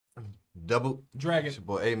Double Dragon. It's your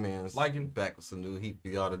boy AMENZ. Liking. Back with some new heat for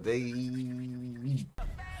y'all today.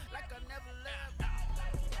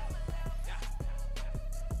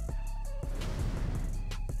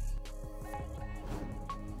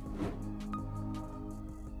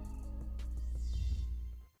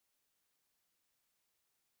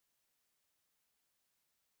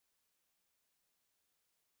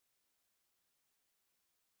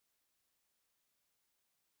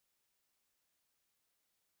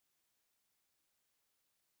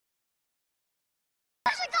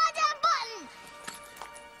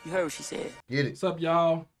 You heard what she said. Get it. What's up,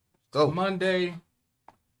 y'all? Go. Monday. You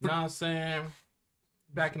know what I'm saying?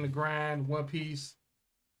 Back in the grind. One Piece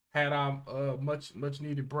had our much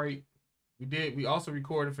needed break. We also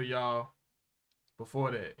recorded for y'all before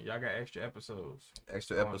that. Y'all got extra episodes.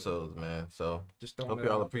 Extra episodes, man. So Just hope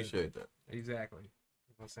y'all appreciate that. Exactly. You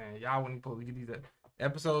know what I'm saying? Y'all wasn't supposed to get these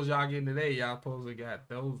episodes y'all getting today. Y'all supposed to got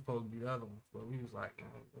those supposed to be the other ones. But we was like, no,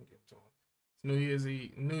 we'll get to them. It's New Year's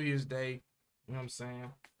Eve, New Year's Day. You know what I'm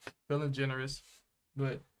saying? Feeling generous.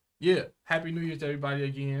 But yeah, Happy New Year to everybody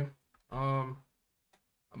again.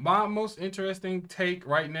 My most interesting take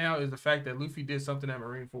right now is the fact that Luffy did something at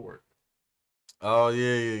Marineford. Oh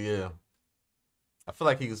yeah. I feel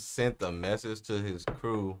like he sent a message to his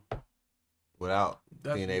crew without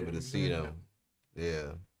being able to see them.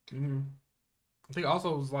 Yeah. I think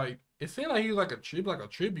also it was like it seemed like he was like a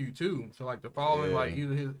tribute too. So like the following like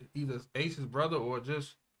either Ace's brother or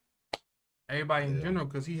just everybody in general,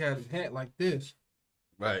 because he had his hat like this.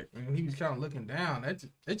 Right. And he was kind of looking down. It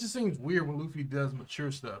just seems weird when Luffy does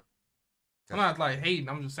mature stuff. I'm not like hating.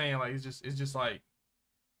 I'm just saying like it's just like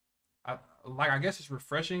I guess it's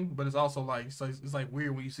refreshing, but it's also like it's like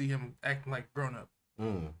weird when you see him acting like grown up.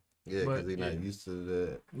 Yeah, because he's not used to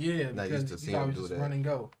that. Yeah, not used to seeing him do that run and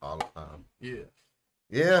go all the time.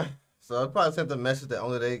 Yeah. So it probably sent a message that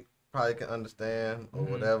only they probably can understand or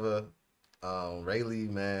whatever. Rayleigh,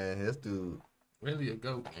 man, this dude really a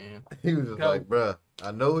goat, man. He was just like, bruh, I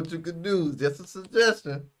know what you could do. Just a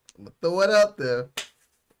suggestion. I'm gonna throw it out there.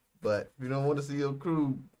 But if you don't want to see your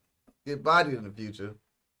crew get bodied in the future.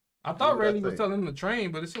 I thought Rayleigh was telling him to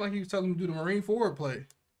train, but it seemed like he was telling him to do the Marineford play.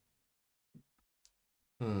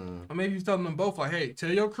 Or maybe he was telling them both, like, hey,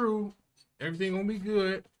 tell your crew everything gonna be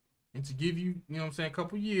good, and to give you, you know what I'm saying, a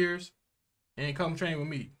couple years, and come train with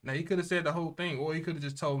me. Now, he could have said the whole thing, or he could have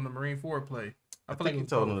just told him the Marineford play. I think he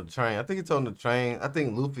told him to train. I think he told him to train. I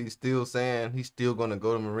think Luffy's still saying he's still gonna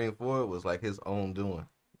go to Marineford was like his own doing.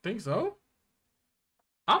 Think so?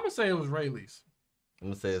 I'm gonna say it was Rayleigh's. I'm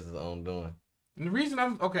gonna say it's his own doing. And the reason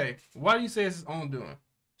why do you say it's his own doing?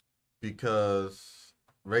 Because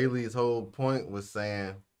Rayleigh's whole point was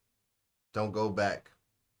saying, don't go back.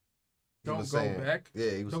 Don't go back?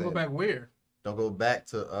 Yeah, he was saying. Don't go back where? Don't go back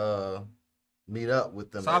to meet up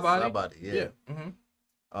with them at Sabody.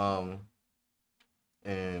 Yeah.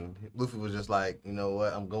 And Luffy was just like, you know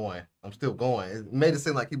what, I'm going. I'm still going. It made it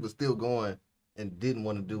seem like he was still going and didn't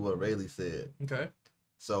want to do what Rayleigh said. Okay.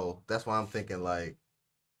 So that's why I'm thinking like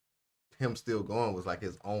him still going was like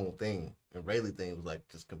his own thing. And Rayleigh thing was like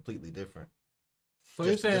just completely different. So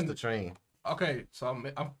you're saying just the train. Okay, so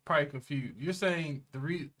I'm probably confused. You're saying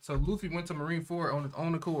so Luffy went to Marineford on his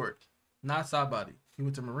own accord, not Sabody. He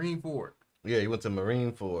went to Marineford. Yeah, he went to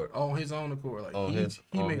Marineford on his own accord. Like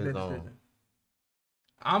he made that decision.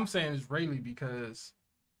 I'm saying it's Rayleigh because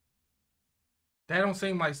that don't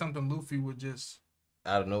seem like something Luffy would just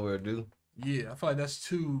out of nowhere do. Yeah, I feel like that's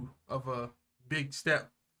too of a big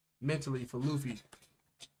step mentally for Luffy.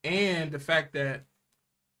 And the fact that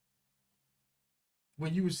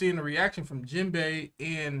when you were seeing the reaction from Jinbei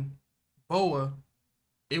and Boa,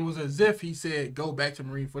 it was as if he said, go back to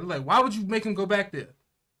Marineford. Like, why would you make him go back there?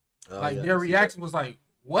 Their reaction was like,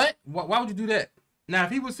 what? Why would you do that? Now,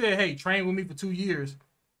 if he would say, hey, train with me for 2 years,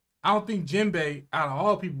 I don't think Jinbei, out of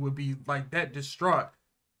all people, would be like that distraught.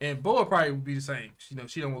 And Boa probably would be the same. You know,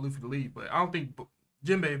 she don't want Luffy to leave, but I don't think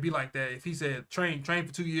Jinbei would be like that if he said train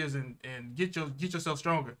for 2 years and get yourself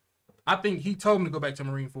stronger. I think he told him to go back to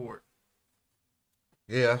Marineford.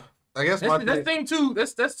 Yeah, I guess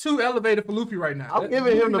that's too elevated for Luffy right now. I'm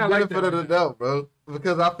giving him the benefit of the doubt, bro,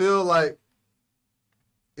 because I feel like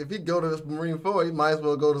if he go to Marineford, he might as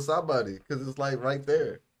well go to Sabody because it's like right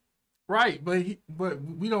there. Right, but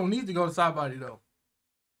we don't need to go to Sabody though.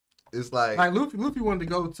 It's like Luffy wanted to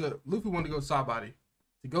go to Sabody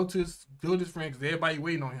to go to his friend because everybody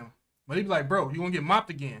waiting on him. But he'd be like, bro, you gonna get mopped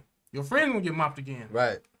again. Your friend gonna get mopped again.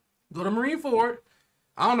 Right. Go to Marineford.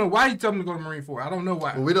 I don't know why he told him to go to Marineford. I don't know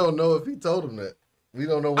why. Well, we don't know if he told him that. We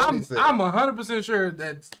don't know what he said. I'm 100% sure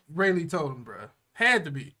that Rayleigh told him, bro. Had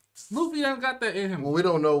to be. Luffy done got that in him. Well, we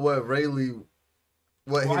don't know what Rayleigh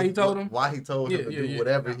Why he told him? Why he told him to do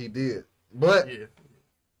whatever he did. But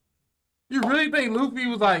you really think Luffy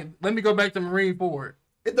was like, let me go back to Marine Ford?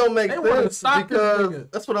 It don't make sense because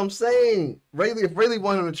that's what I'm saying. If Rayleigh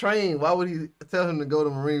wanted him to train, why would he tell him to go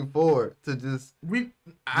to Marine Ford to just?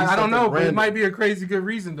 I don't know, but it might be a crazy good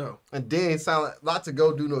reason though. And then it sound like not to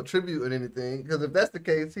go do no tribute or anything, because if that's the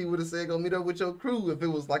case, he would have said go meet up with your crew if it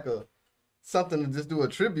was like something to just do a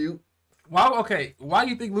tribute. Why do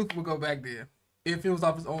you think Luffy would go back there if it was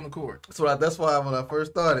off his own accord? So that's why when I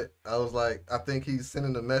first started, I was like, I think he's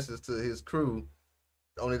sending a message to his crew,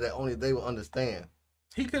 only they will understand.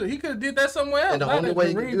 He could have did that somewhere else. And the only way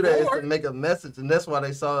you can do that is to make a message, and that's why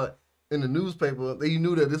they saw it in the newspaper. They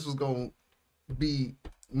knew that this was gonna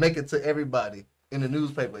make it to everybody in the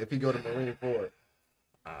newspaper if he go to Marine Ford.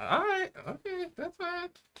 All right, okay, that's fine.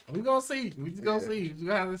 We gonna see. We just gonna see. You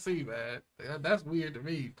gotta see, man. That's weird to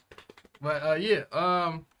me. But other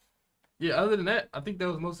than that, I think that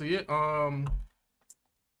was mostly it.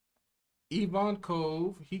 Yvonne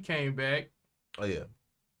Cove, he came back. Oh yeah.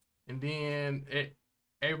 And then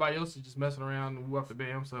everybody else is just messing around and whoop the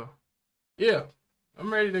bam. So yeah,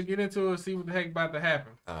 I'm ready to get into it and see what the heck about to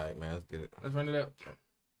happen. All right, man, let's get it. Let's run it up.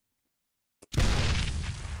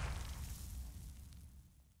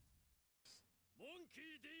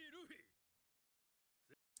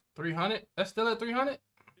 300? That's still at 300?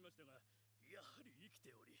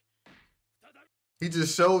 He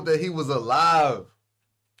just showed that he was alive.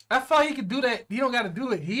 I thought he could do that. He don't got to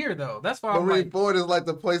do it here though. That's why Marine Ford is like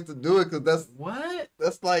the place to do it, because that's what.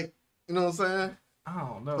 That's like, you know what I'm saying? I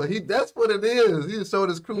don't know. So that's what it is. He just showed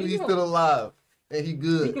his crew he's still alive and he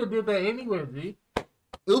good. He could do that anywhere, G.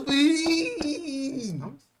 Luffy.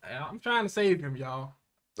 I'm trying to save him, y'all.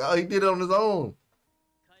 Oh, he did it on his own.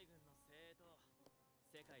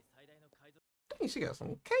 Dang, she got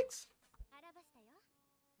some cakes.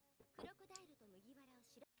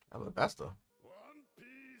 Alabasta.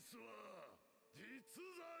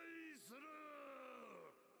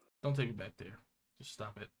 Don't take me back there. Just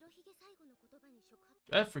stop it.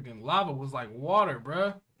 That freaking lava was like water,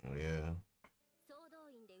 bruh. Yeah.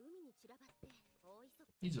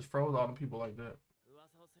 He just froze all the people like that.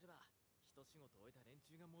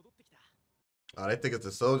 Oh, they think it's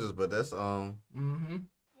the soldiers, but that's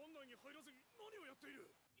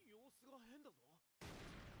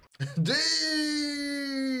D.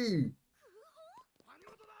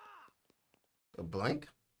 A blank?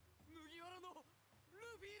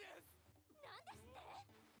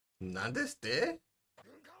 Nandeste?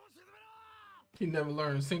 He never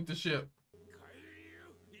learned to sink the ship.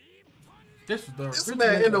 This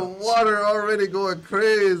man in the water already going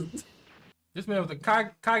crazy. This man was the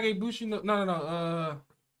Kagebushi. No.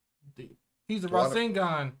 He's the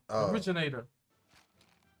Rasengan originator.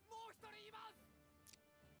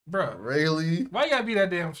 Bruh. Rayleigh? Why you gotta be that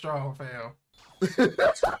damn strong, fam?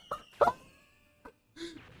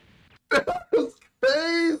 That was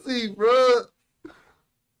crazy, bruh.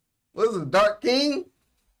 What's it, Dark King?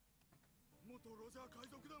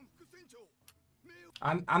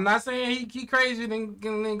 I'm not saying he crazier than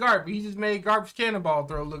Garp. He just made Garp's cannonball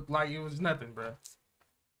throw look like it was nothing, bro.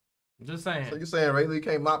 I'm just saying. So you saying Rayleigh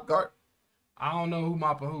can't mop Garp? I don't know who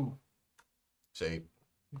mopping who. Shape.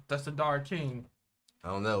 That's the Dark King. I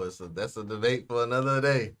don't know. That's a debate for another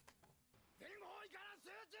day.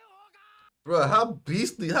 Bro, how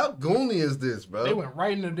beastly, how goony is this, bro? They went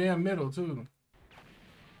right in the damn middle too.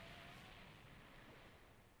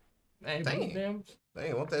 Dang. They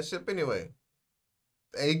ain't want that ship anyway.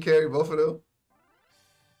 They ain't carry both of them.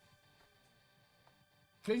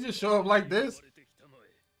 They just show up like this.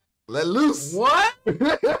 Let loose. What?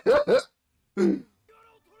 This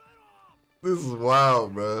is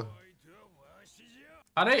wild, bro.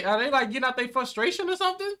 Are they like getting out their frustration or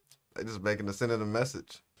something? They just sending a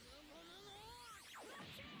message.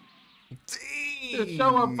 Just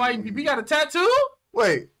show up fighting people. You got a tattoo?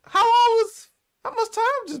 Wait, how much time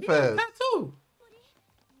just passed? Tattoo.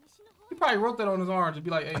 He probably wrote that on his arm to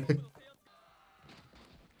be like, hey.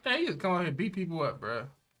 Hey, he just come out here and beat people up, bro.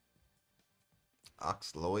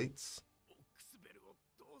 Oxloids.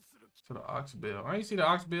 To the Oxbill. I ain't seen the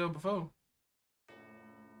Oxbill before.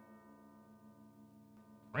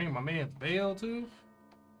 Bring my man's bail too.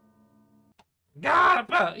 God,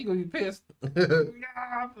 he gonna be pissed. Say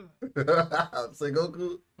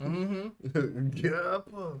Goku.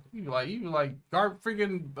 You like Garp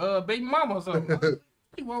freaking baby mama or something.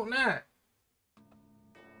 He won't not.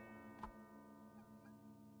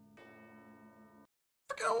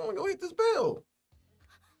 I don't want to go hit this bell.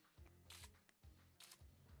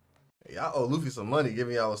 Hey, y'all owe Luffy some money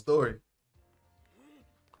giving y'all a story.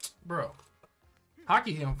 Bro.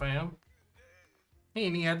 Hockey him, fam. He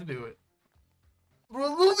ain't even had to do it.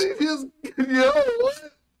 Bro, Luffy just, yo, what?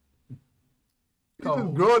 He's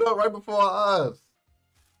just growing up right before our eyes.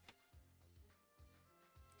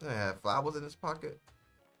 He had flowers in his pocket.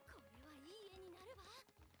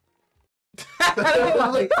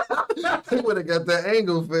 He would have got that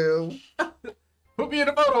angle, film. Put me in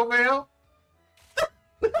the photo, man.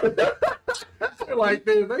 Like,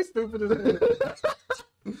 they stupid as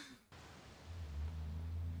hell.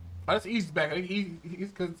 Oh, that's easy back.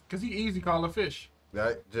 Cause he easy call a fish.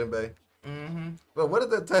 Right, Jinbei. Mm-hmm. But what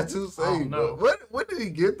did that tattoo say, bro? When did he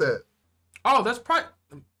get that? Oh, that's probably,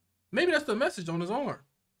 maybe that's the message on his arm.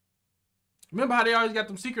 Remember how they always got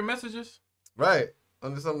them secret messages? Right.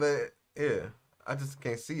 Under something that, yeah. I just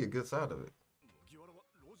can't see a good side of it.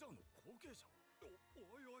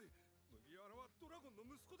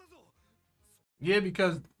 Yeah,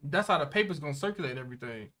 because that's how the paper's gonna circulate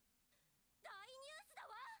everything.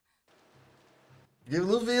 Give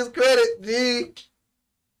Luffy his credit, G.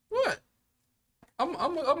 What? I'm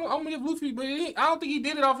gonna give Luffy, but I don't think he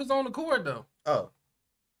did it off his own accord though. Oh.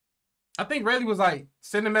 I think Rayleigh was like,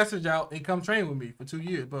 send a message out and come train with me for 2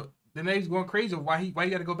 years. But then they was going crazy of why he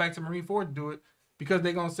got to go back to Marineford to do it, because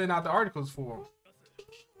they're gonna send out the articles for him.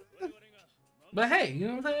 But hey, you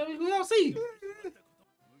know what I'm saying? We gonna see.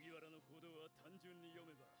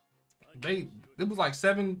 It was like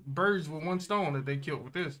 7 birds with 1 stone that they killed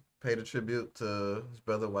with this. Paid a tribute to his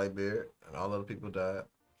brother Whitebeard, and all other people died.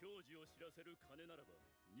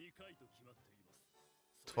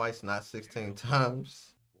 Twice, not 16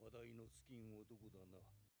 times.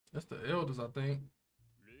 That's the elders, I think.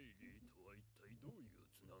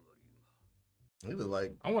 He was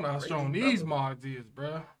like, I wonder how strong these mods is,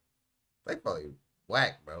 bro. They probably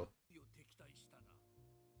whack, bro.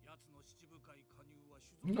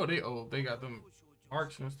 You know they old. They got them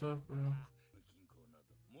arcs and stuff, bro.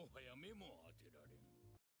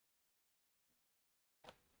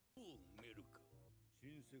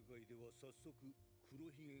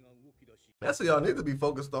 That's what y'all need to be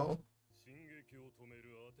focused on.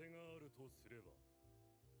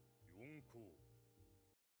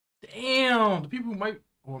 Damn, the people who might,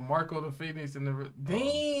 or Marco the Phoenix and the,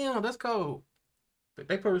 damn, that's cold.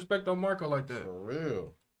 They put respect on Marco like that. For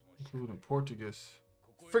real. Including Portuguese.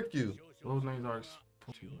 Frick you. Those names are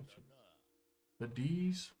the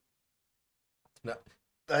D's. Now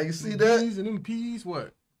you see that? D's and them P's,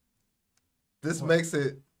 what? This makes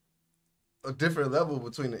it a different level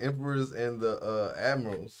between the emperors and the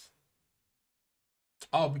admirals.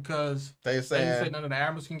 Oh, because they say none of the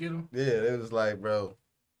admirals can get them? Yeah, it was like, bro,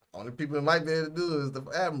 only people that might be able to do it is the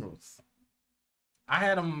admirals. I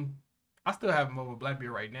had them, I still have them over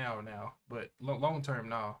Blackbeard right now, but long term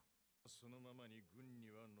now.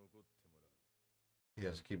 He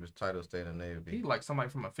has to keep his title, stay in the Navy. He like somebody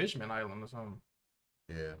from a fisherman island or something.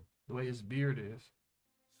 Yeah. The way his beard is.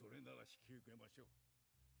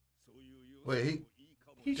 Wait,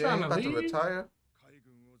 he trying about to leave? To retire?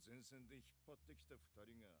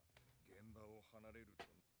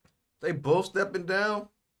 They both stepping down?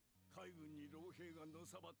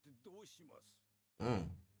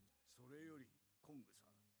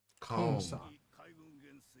 Kong-san.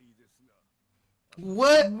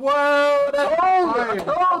 What? Whoa! I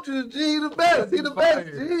told you, G, the best. He the best,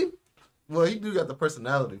 G. Well, he do got the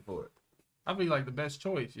personality for it. I be like the best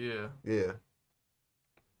choice, yeah. Yeah.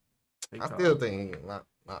 I still think he not.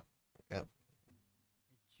 Yeah.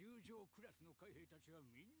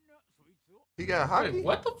 He got hockey. Wait,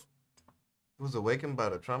 what the? He was awakened by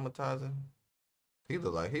the traumatizing. He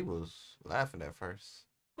looked like he was laughing at first.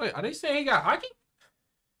 Wait, are they saying he got hockey?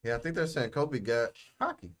 Yeah, I think they're saying Kobe got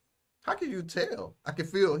hockey. How can you tell? I can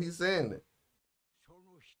feel he's saying it.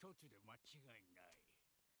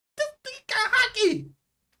 He got hockey.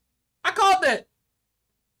 I called that.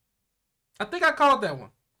 I think I called that one.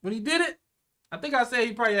 When he did it, I think I said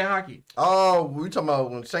he probably had hockey. Oh, we talking about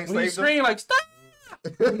when Shanks when he screamed like, stop!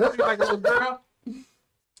 He screamed like a little girl.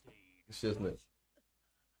 It's just me.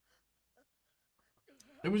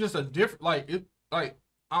 It was just a different, I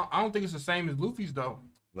don't think it's the same as Luffy's though.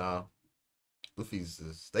 Nah. Luffy's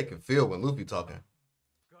just, they can feel when Luffy talking.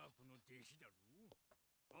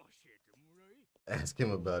 Ask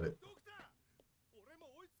him about it.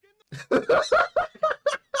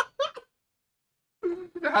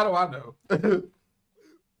 How do I know?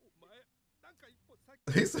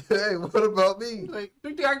 He said, hey, what about me? Like, do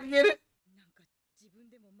you think I can get it?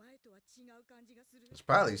 It's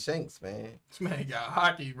probably Shanks, man. This man got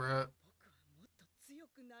hockey, bro.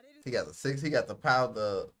 He got the 6, he got the power,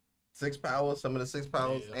 the 6 powers, some of the 6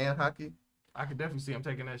 powers, and hockey. I could definitely see him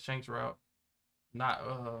taking that Shanks route. Not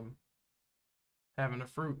having the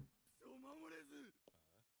fruit.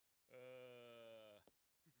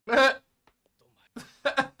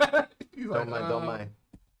 Don't mind.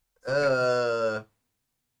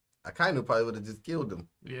 Akainu probably would have just killed him.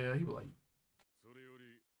 Yeah, he was like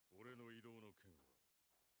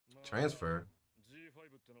transfer.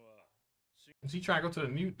 Is he trying to go to the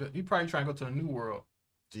new? He probably trying to go to the new world.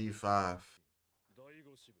 G5.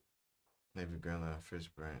 Maybe Grandland Fish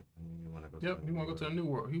Brand. You want to go? Yep, he want to go to the new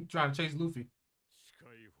world. He trying to chase Luffy.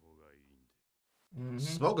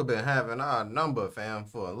 Smoker been having our number, fam,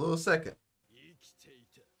 for a little second.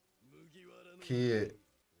 Kid.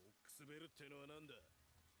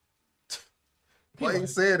 Why he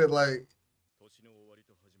said it like?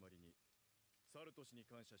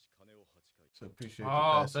 So appreciate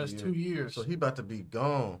oh, so that's 2 years. So he about to be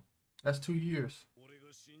gone. That's 2 years.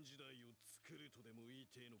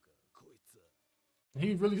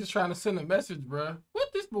 He really just trying to send a message, bro.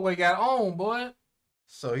 What this boy got on, boy?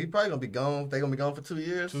 So he probably gonna be gone. They gonna be gone for 2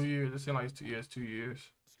 years. 2 years. It seems like it's 2 years. 2 years.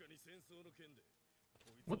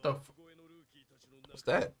 What the? What's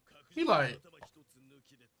that? He like.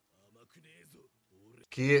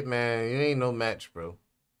 Kid, man, you ain't no match, bro.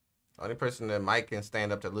 Only person that Mike can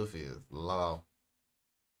stand up to Luffy is Law.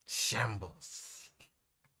 Shambles.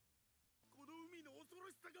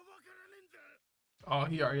 Oh,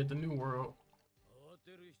 he already at the new world.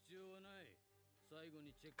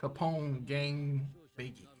 Capone gang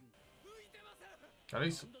Biggie.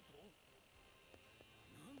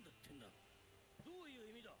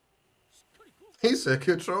 He said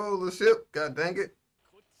control the ship. God dang it.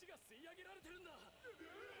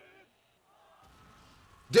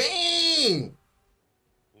 Dang!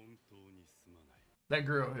 That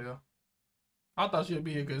girl here. I thought she'd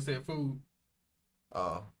be here because it said food.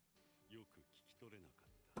 Oh.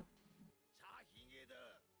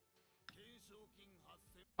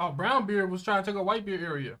 Oh, Brownbeard was trying to take a Whitebeard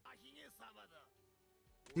area.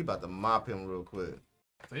 He about to mop him real quick.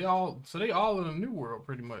 They all in a new world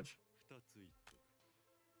pretty much.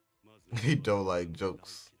 He don't like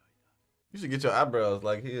jokes. You should get your eyebrows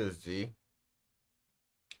like his, G.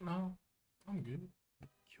 No, I'm good.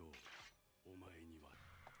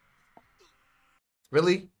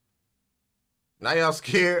 Really? Now y'all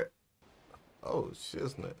scared? Oh,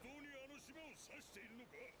 shiznit.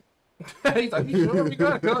 He's like, you sure we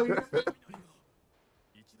gotta go?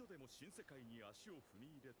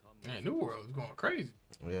 Man, New World is going crazy.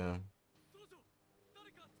 Yeah.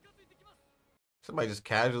 Somebody just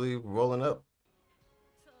casually rolling up.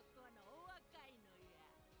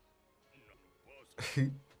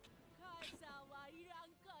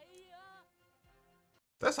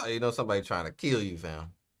 That's how you know somebody trying to kill you,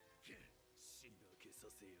 fam.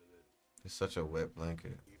 It's such a wet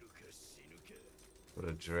blanket. What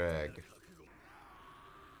a drag.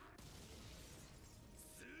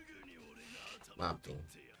 Mopping.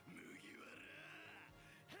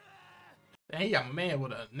 Dang, he got my man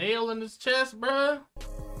with a nail in his chest, bruh.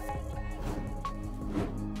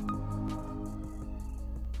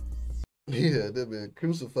 Yeah, that been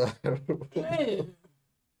crucified. Yeah.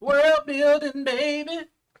 World building, baby.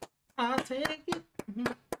 I'll take it.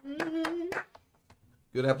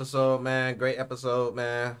 Good episode, man. Great episode,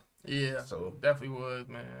 man. Yeah, so definitely was,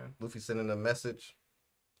 man. Luffy sending a message.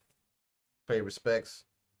 Pay respects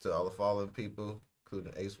to all the fallen people,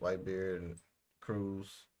 including Ace Whitebeard and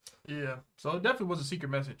Cruz. Yeah, so it definitely was a secret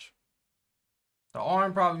message. The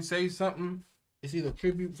arm probably says something. It's either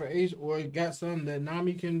tribute for Ace or it got something that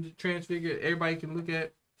Nami can transfigure. Everybody can look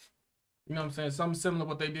at. You know what I'm saying? Something similar to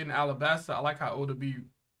what they did in Alabasta. I like how Oda be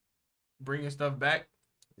bringing stuff back.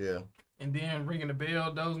 Yeah. And then ringing the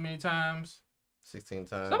bell those many times. 16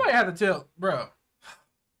 times. Somebody had to tell, bro.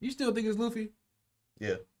 You still think it's Luffy?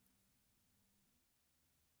 Yeah.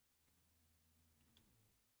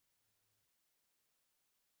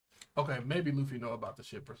 Okay, maybe Luffy know about the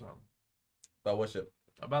ship or something. About what ship?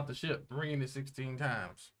 About the ship, ringing it 16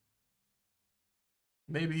 times.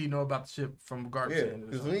 Maybe he know about the ship from Garp. Yeah,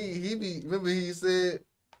 because remember he said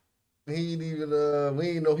he didn't even we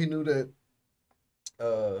didn't know he knew that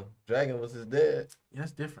Dragon was his dad. Yeah,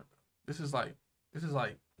 that's different. This is like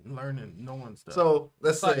learning, knowing stuff. So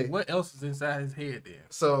let's it's say like, what else is inside his head then?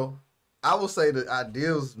 So I will say the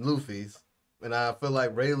ideals Luffy's, and I feel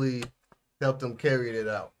like Rayleigh helped him carry it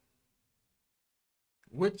out.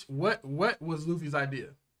 What was Luffy's idea?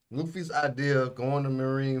 Luffy's idea of going to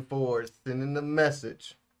Marine Force, sending the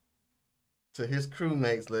message to his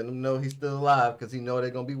crewmates, letting them know he's still alive because he know they're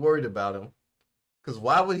gonna be worried about him. Because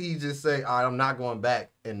why would he just say, "All right, I'm not going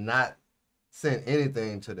back," and not send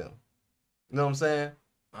anything to them? You know what I'm saying?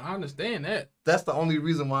 I understand that. That's the only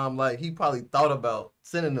reason why I'm like, he probably thought about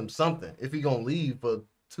sending them something if he gonna leave for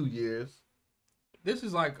 2 years. this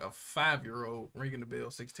is like a 5-year-old ringing the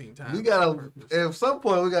bell 16 times. We gotta, at some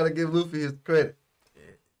point, we gotta give Luffy his credit.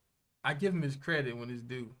 I give him his credit when it's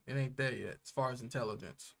due. It ain't there yet, as far as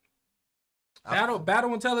intelligence.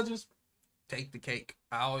 Battle intelligence, take the cake.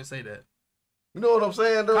 I always say that. You know what I'm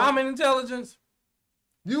saying, though? Common intelligence.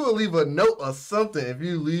 You will leave a note or something if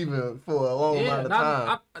you leave him for a long amount of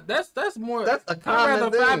time. That's more. That's a common I'd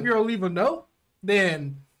rather thing. 5-year-old leave a note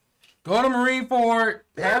than go to Marine Ford,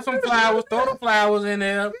 have some flowers, throw the flowers in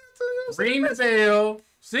there, ring the bell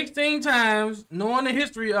 16 times, knowing the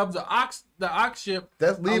history of the ox ship.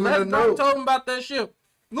 That's leaving Unless a note. Broz told him about that ship.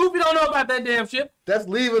 Luffy don't know about that damn ship. That's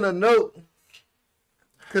leaving a note.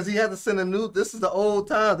 Because he had to send a new. This is the old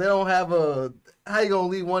times. They don't have a. How you gonna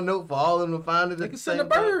leave one note for all of them to find it? They can send a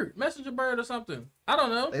bird, messenger bird or something. I don't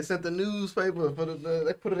know. They sent the newspaper for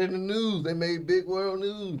they put it in the news. They made big world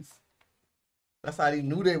news. That's how they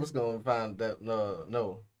knew they was gonna find that.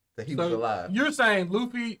 That he was alive. You're saying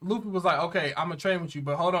Luffy was like, okay, I'm gonna train with you,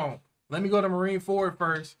 but hold on, let me go to Marine Ford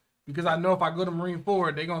first because I know if I go to Marine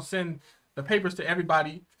Ford, they're gonna send the papers to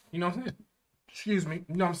everybody. You know what I'm saying? Excuse me.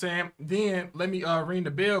 You know what I'm saying? Then let me ring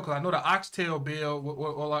the bell because I know the oxtail bell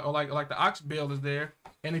or like the ox bell is there.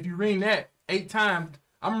 And if you ring that 8 times,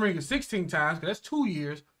 I'm gonna ring it 16 times because that's 2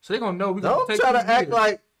 years. So they're gonna know we're gonna take. Don't try to act years.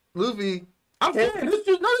 like Luffy. I'm saying this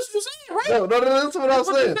is what you're saying, right? No, that's what I'm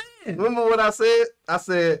saying. saying. Remember what I said? I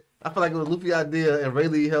said I feel like it was Luffy's idea and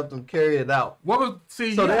Rayleigh helped him carry it out. What was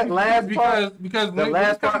that last part? Because when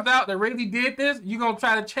it comes out that Rayleigh did this, you're gonna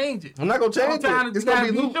try to change it. I'm not gonna change it. It's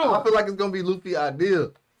gonna be Luffy. Sure. I feel like it's gonna be Luffy's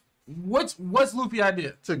idea. What's Luffy's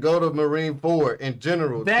idea? To go to Marine Ford in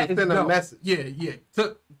general. To send a message. Yeah.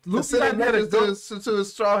 To Luffy's idea to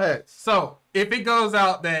his Straw Hats. So if it goes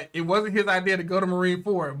out that it wasn't his idea to go to Marine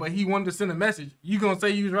Ford, but he wanted to send a message, you gonna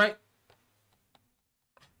say you was right?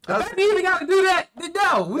 The fact he even got to do that,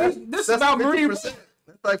 no. This is about 50%. Marine.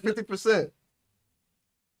 That's like 50%.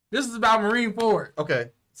 This is about Marine Ford. Okay,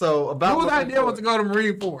 so about whose idea was to go to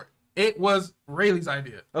Marine Ford? It was Rayleigh's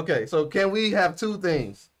idea. Okay, so can we have 2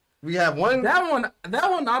 things? We have one. That one,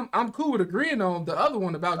 I'm cool with agreeing on. The other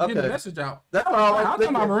one about getting the message out. That's all I'm talking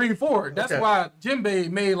about Marine Ford. That's why Jinbei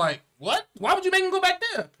made like, what? Why would you make him go back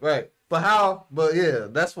there? Right, but how? But yeah,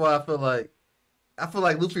 that's why I feel like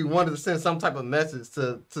Luffy wanted to send some type of message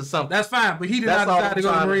to something. That's fine, but he did not decide to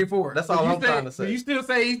go to Marine Ford. That's all I'm trying to say. You still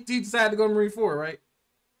say he decided to go to Marine Ford, right?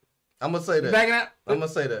 I'm gonna say that. Backing out? I'm gonna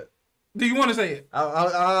say that. Do you want to say it?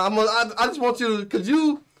 I just want you to, cause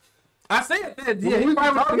you. I said that.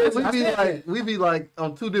 Yeah, we be like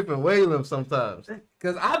on 2 different wavelengths sometimes.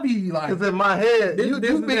 Cause I be like, cause in my head, you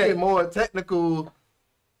be more technical.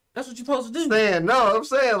 That's what you're supposed to do. I'm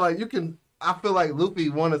saying like you can. I feel like Luffy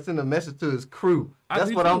want to send a message to his crew.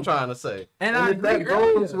 That's what I'm trying to say. And if that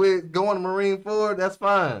goes with going to Marine Ford, that's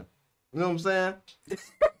fine. You know what I'm saying?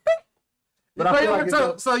 But I feel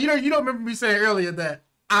like so you don't remember me saying earlier that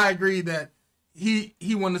I agreed that he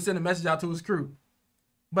wanted to send a message out to his crew,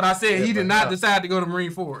 but I said he did not decide to go to Marine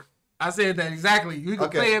Ford. I said that exactly. You can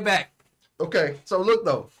play it back. Okay. So look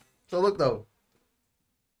though.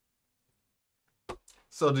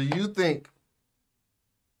 So do you think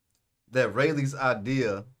that Rayleigh's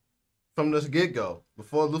idea from the get-go,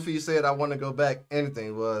 before Luffy said I want to go back,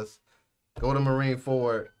 anything was go to Marine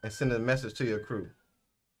Ford and send a message to your crew?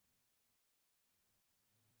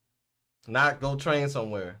 Not go train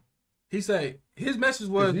somewhere. He said his message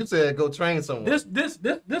was. You said go train somewhere. This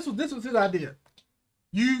was his idea.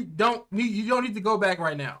 You don't need to go back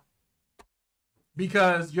right now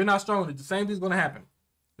because you're not strong. The same thing's gonna happen.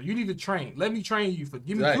 So you need to train. Let me train you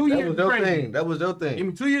give me 2 years to train you. That was your thing. Give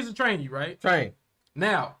me 2 years to train you, right? Train.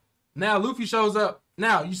 Now Luffy shows up.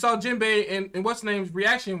 Now you saw Jinbei and what's name's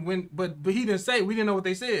reaction but he didn't say. We didn't know what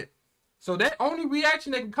they said. So that only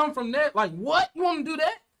reaction that can come from that, like, what? You want to do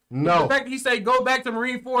that? No. The fact that he say go back to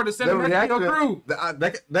Marine Ford to send a message to your crew.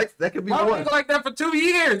 That could be one. Why one. would you go like that for 2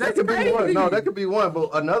 years? That could be one. No, that could be one. But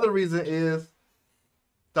another reason is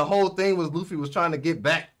the whole thing was Luffy was trying to get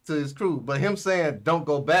back to his crew. But him saying don't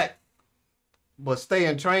go back, but stay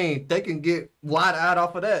and train, they can get wide-eyed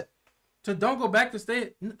off of that. To don't go back to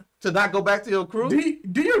stay. To not go back to your crew?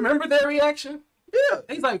 Do you remember that reaction? Yeah.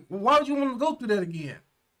 He's like, well, why would you want to go through that again?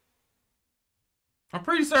 I'm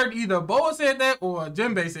pretty certain either Boa said that or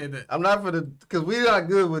Jinbei said that. I'm not because we're not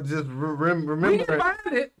good with just remembering. We can find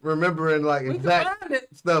it. Remembering like exact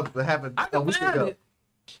stuff that happened a week ago.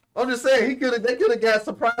 I'm just saying they could have got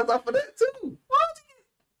surprised off of that too.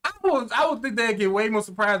 I would think they'd get way more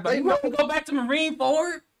surprised by you want to go back to Marine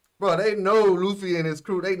Ford? Bro, they know Luffy and his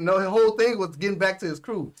crew. They know his whole thing was getting back to his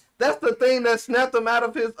crew. That's the thing that snapped him out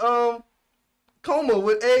of his coma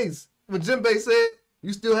with Ace. When Jinbei said,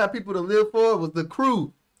 You still have people to live for. Was the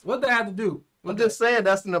crew. What they have to do? I'm just saying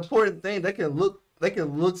that's an important thing. They can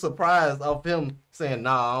look surprised off him saying,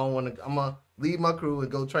 "Nah, I don't want to. I'm gonna leave my crew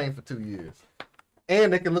and go train for 2 years."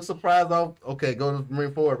 And they can look surprised off. Okay, go to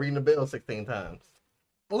Marine Forward, ringing the bell 16 times.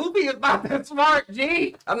 Luffy is not that smart,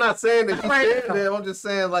 G. I'm not saying that he said that. I'm just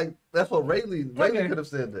saying like that's what Rayleigh could have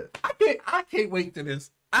said that. I can't wait to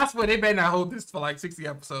this. I swear they better not hold this for like 60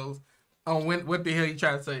 episodes on what the hell you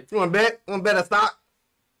trying to say. You want to bet? Want to bet a stock?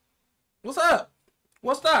 What's up?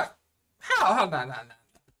 What stock? How? Nah.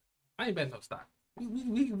 I ain't betting no stock.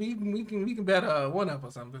 We can bet 1 up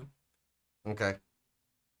or something. Okay.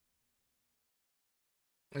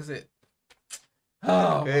 That's it.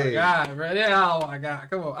 Oh my god, bro. Oh my god.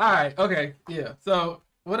 Come on. All right. Okay. Yeah. So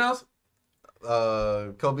what else?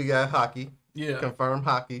 Kobe got hockey. Yeah. Confirmed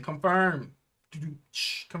hockey. Confirmed.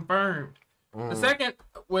 Confirmed. The second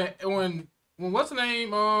when what's the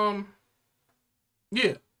name?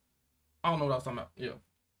 Yeah. I don't know what I was talking about. Yeah.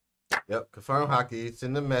 Yep. Confirmed hockey.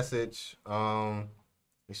 Send the message.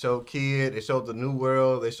 They showed Kid. They showed the new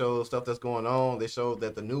world. They showed stuff that's going on. They showed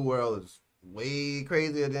that the new world is way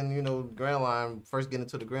crazier than Grand Line. First getting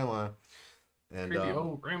to the Grand Line. And crazy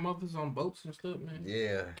old grandmothers on boats and stuff, man.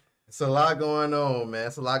 Yeah. It's a lot going on, man.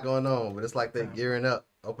 It's a lot going on. But it's like they're gearing up,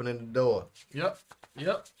 opening the door. Yep.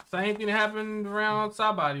 Same thing that happened around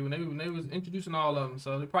Sidebody when they was introducing all of them.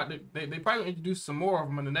 So they probably introduce some more of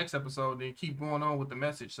them in the next episode. They keep going on with the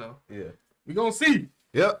message. So yeah, we gonna see.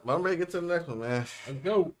 Yep, I'm ready to get to the next one, man. Let's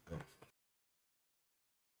go.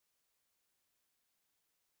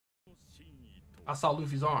 I saw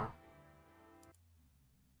Luffy's arm.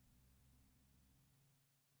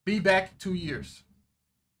 Be back 2 years.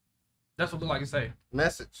 That's what it look like it say.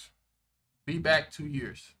 Message. Be back 2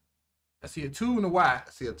 years. I see a 2 and a Y. I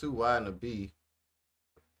see a 2 Y and a B.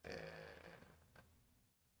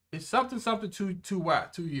 It's something 2 Y.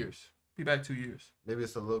 2 years. Be back 2 years. Maybe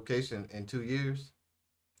it's a location in 2 years.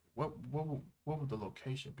 What would the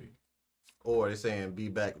location be? Or they're saying be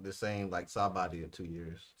back the same like Sidebody in 2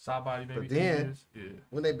 years. Sidebody maybe but then, 2 years. Yeah.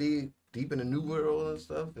 When they be deep in the new world and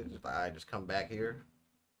stuff, they just like, I just come back here.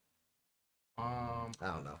 I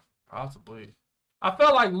don't know. Possibly. I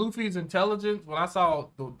felt like Luffy's intelligence when I saw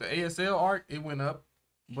the ASL arc, it went up,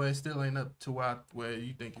 but it still ain't up to where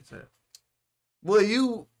you think it's at.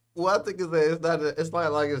 Well, I think is that it's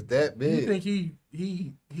not like it's that big. You think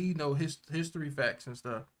he know history facts and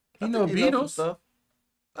stuff? He know Beatles.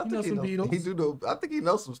 I think he know. I think he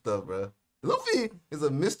knows some stuff, bro. Luffy is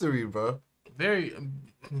a mystery, bro. Very.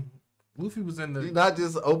 Luffy was in the. He's not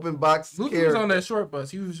just open box. Luffy character. was on that short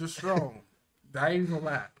bus. He was just strong. I ain't gonna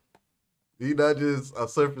lie. He's not just a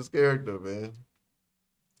surface character, man.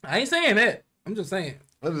 I ain't saying that. I'm just saying.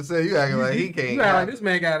 I'm just saying you acting like he can't. You act like this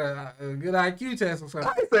man got a good IQ test or something.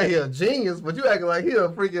 I ain't saying he a genius, but you acting like he a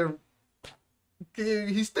freaking.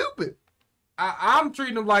 He's stupid. I'm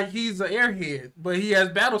treating him like he's an airhead, but he has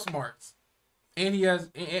battle smarts, and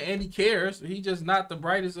he cares. He's just not the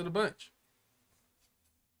brightest of the bunch.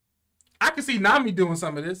 I can see Nami doing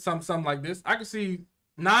some of this, something like this. I can see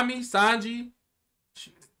Nami, Sanji,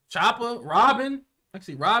 Chopper, Robin. I can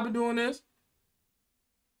see Robin doing this.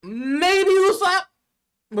 Maybe Usopp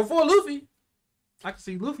before Luffy. I can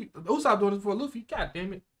see Usopp doing this before Luffy. God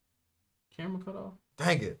damn it. Camera cut off.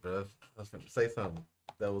 Dang it, bro. I was going to say something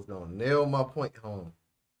that was going to nail my point home.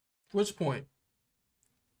 Which point?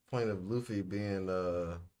 Point of Luffy being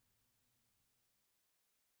a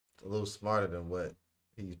little smarter than what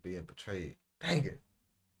he's being portrayed. Dang it.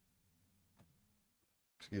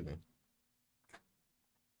 Excuse me.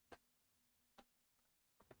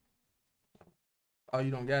 Oh, you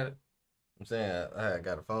don't got it? I'm saying I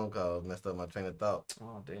got a phone call, messed up my train of thought.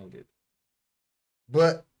 Oh, dang it.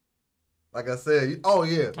 But, like I said, oh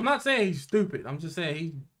yeah. I'm not saying he's stupid. I'm just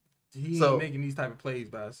saying he ain't making these type of plays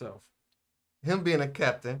by himself. Him being a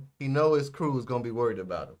captain, he know his crew is going to be worried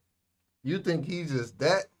about him. You think he's just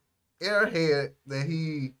that airhead that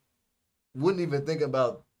he wouldn't even think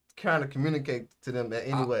about trying to communicate to them in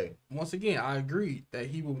any way? Once again, I agree that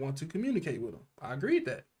he would want to communicate with them. I agree with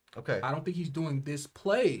that. Okay. I don't think he's doing this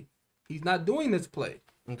play. He's not doing this play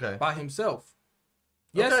by himself.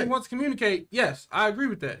 Yes, he wants to communicate. Yes, I agree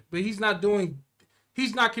with that. But he's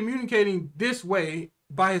not communicating this way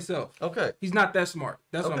by himself. Okay. He's not that smart.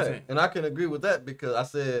 That's what I'm saying. And I can agree with that because I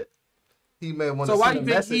said he may want to send a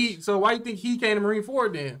message. So why do you think he came to Marine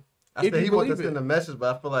Forward then? I said he wanted to send a message,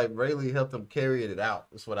 but I feel like Rayleigh helped him carry it out.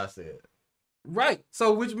 That's what I said. Right.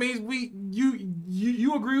 So which means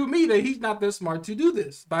you agree with me that he's not that smart to do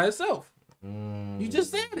this by himself. You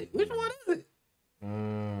just said it. Which one is it?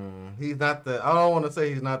 He's not I don't want to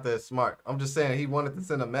say he's not that smart. I'm just saying he wanted to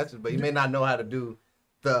send a message, but he may not know how to do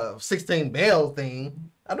the 16 bell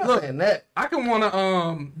thing. I'm not saying that. I can want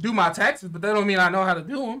to do my taxes, but that don't mean I know how to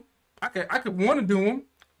do them. I could want to do them.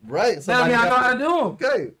 Right. That don't mean I know how to do them.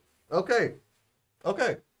 Okay.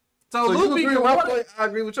 So you agree with my point. I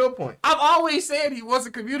agree with your point. I've always said he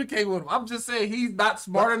wasn't communicating with him. I'm just saying he's not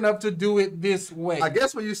smart enough to do it this way. I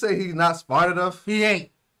guess when you say he's not smart enough, he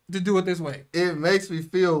ain't to do it this way. It makes me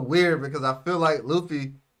feel weird because I feel like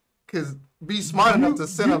Luffy could be smart enough to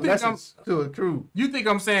send a message to a crew. You think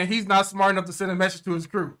I'm saying he's not smart enough to send a message to his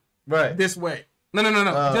crew? Right. This way. No.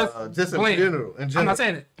 Just in general. I'm not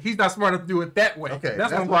saying it. He's not smart enough to do it that way. Okay.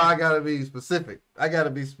 That's why I gotta be specific.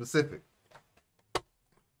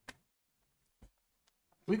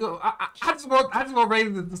 We go. I just want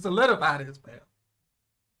ready to solidify this, man.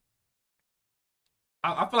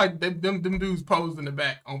 I feel like them dudes posed in the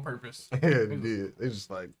back on purpose. Yeah, they did. They just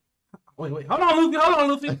like. Wait. Hold on,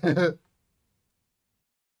 Luffy.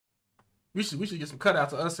 we should get some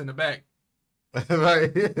cutouts of us in the back.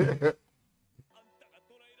 Right.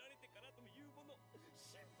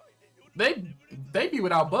 They be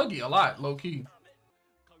without Buggy a lot, low key.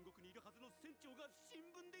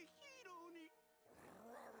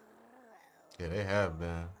 Yeah, they have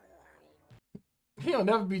been. He'll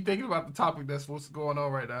never be thinking about the topic that's what's going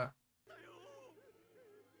on right now.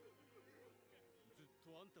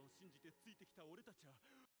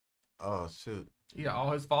 Oh shoot. He got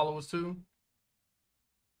all his followers too.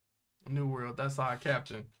 New World, that's our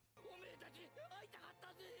captain.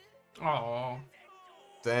 Oh.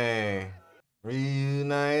 Dang.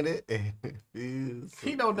 Reunited.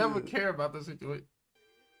 He don't never care about the situation.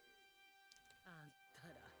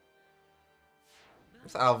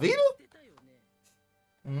 It's Alvita?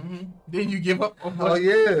 Mm-hmm. Then you give up on Oh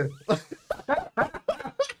yeah.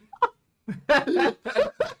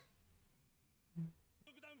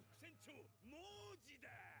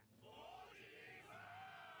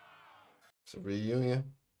 It's a reunion.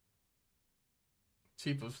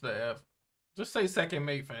 Chief of staff. Just say second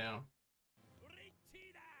mate, fam.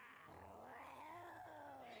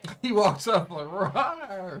 He walks up like,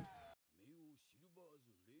 rawr.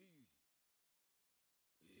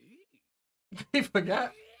 He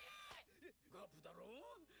forgot.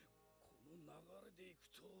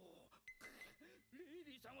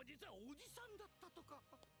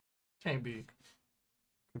 Can't be.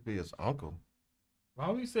 Could be his uncle. Why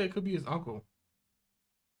would you say it could be his uncle?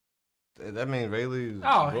 That means Rayleigh's.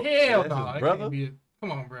 Oh hell no! His brother?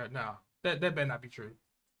 Come on, bro. No, that better not be true.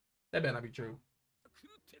 That better not be true.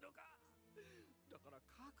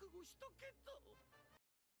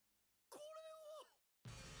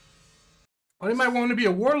 Oh, they might want him to be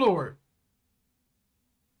a warlord.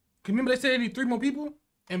 Cause remember they said they need 3 more people,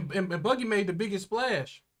 and Buggy made the biggest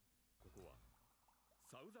splash.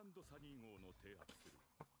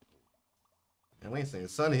 And we ain't seen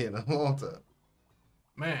Sunny in a long time.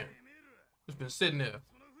 Man, it's been sitting there.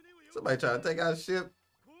 Somebody trying to take out a ship.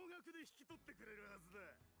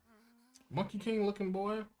 Monkey King looking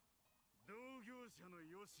boy.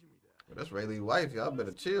 Well, that's Rayleigh's wife. Y'all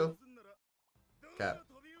better chill. Cap.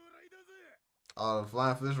 All the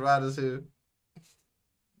flying fish riders here.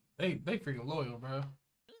 They freaking loyal, bro.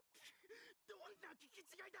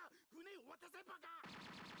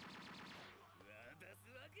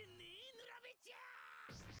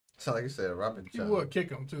 Sound like you said Robin. You would kick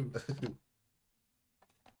him too.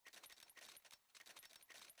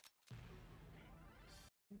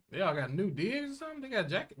 They all got new digs or something. They got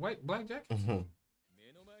jacket, black jackets.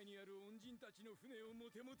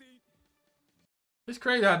 It's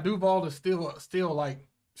crazy how Duval is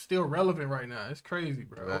still relevant right now. It's crazy,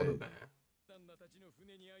 bro. Right. Man.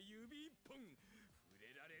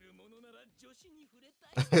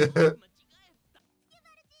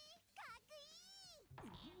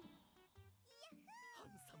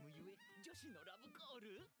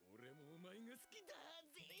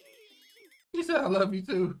 He said, I love you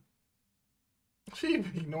too. She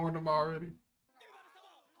ignored him already.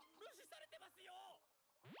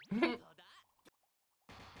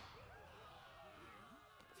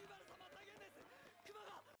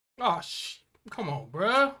 Oh, come on,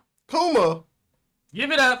 bruh. Kuma.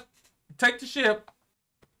 Give it up. Take the ship.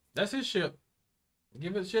 That's his ship.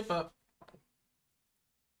 Give his ship up.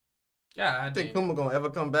 Yeah, I think Kuma gonna ever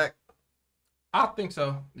come back. I think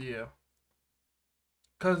so. Yeah.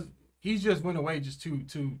 Cause he just went away just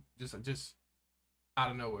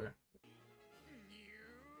out of nowhere.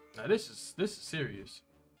 Now this is serious.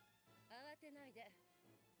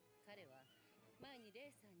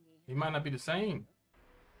 He might not be the same.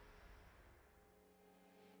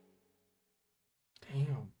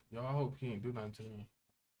 Damn. Y'all, I hope he ain't do nothing to me.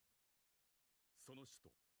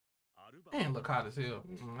 Man, look hot as hell.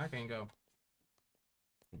 I can't go.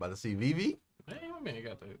 About to see Vivi? Man, my man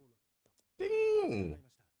got that. Dang.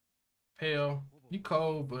 Hell, you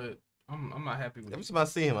cold, but I'm not happy with Every you. time I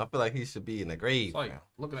see him, I feel like he should be in the grave. It's like now.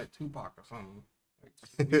 looking at Tupac or something. Like,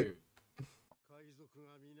 it's weird.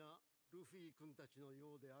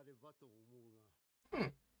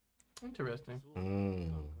 Interesting.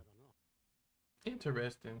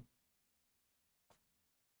 Interesting.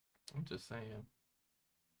 I'm just saying.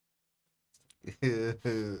 A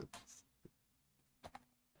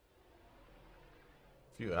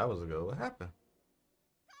few hours ago, what happened?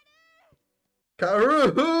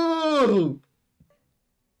 Karu!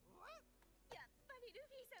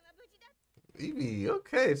 Evie,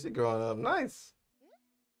 okay, she growing up nice.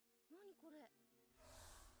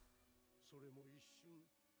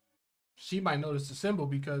 She might notice the symbol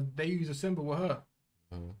because they use a symbol with her.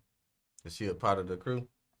 Is she a part of the crew?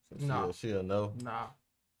 No. She'll know. Nah.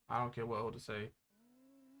 I don't care what Oda say.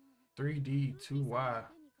 3D, 2Y.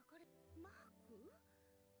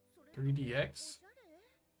 3DX?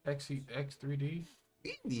 X 3D?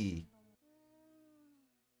 Evie.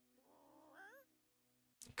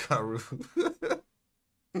 Karu.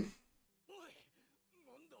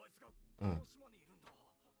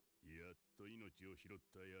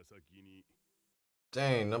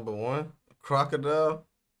 Dang, number one. Crocodile.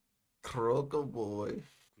 Croco boy.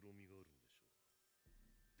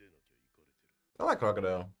 I like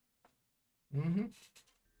Crocodile.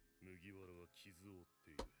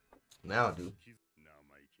 Now I do.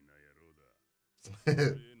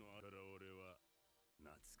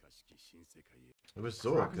 I wish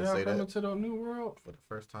Zoro could say coming that to the new world for the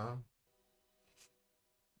first time.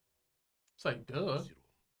 It's like, duh.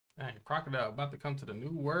 Dang, Crocodile about to come to the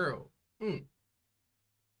new world.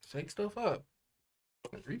 Shake stuff up.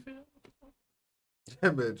 Refill?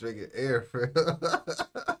 That man drinking air for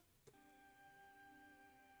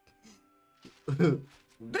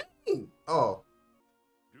Dang! Oh.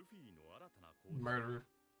 Murderer.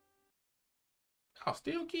 Oh,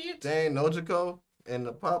 still kids? Dang, Nojiko and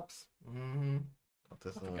the pups. I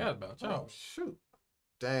forgot about y'all. Oh, shoot.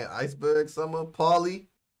 Dang, Iceberg Summer, Paulie.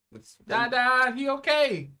 Dada, he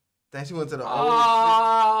okay? Dang, she went to the Oh,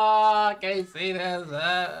 I can't see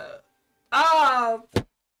that. Oh!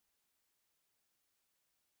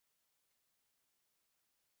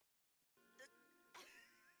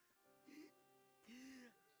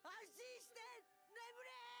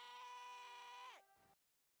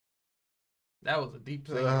 That was a deep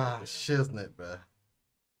thing. Shiznit, bro.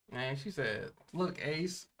 Man, she said, look,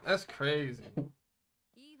 Ace, that's crazy.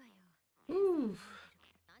 Ooh.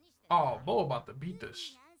 Oh, boy about to beat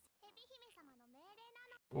this.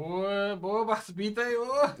 Boy about to beat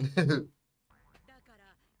that, boy.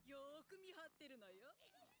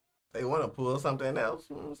 They want to pull something else,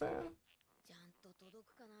 you know what I'm saying?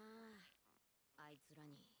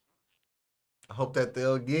 I hope that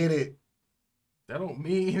they'll get it. That don't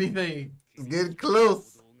mean anything. Get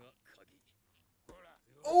close.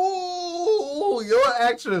 Ooh, your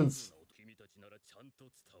actions.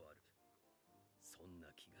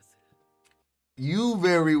 You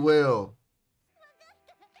very well.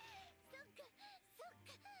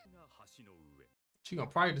 She gonna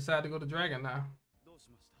probably decide to go to Dragon now.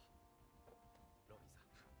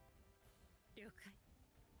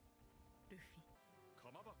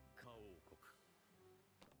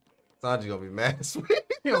 Sanji gonna be mad.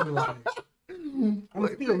 He'll be like, I'm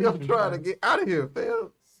trying to get out of here,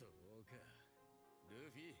 fam.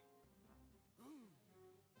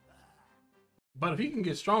 But if he can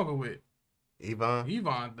get stronger with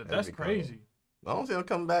Yvonne, that's crazy. I don't see him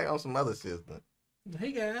come back on some other shit.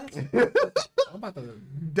 Hey guys, I'm about to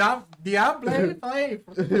Diablo flame.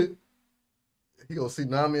 He gonna see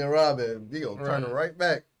Nami and Robin. He gonna turn him right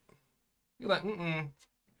back. You like,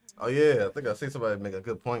 Oh yeah, I think I see somebody make a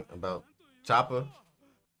good point about Chopper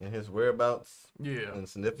and his whereabouts. Yeah. And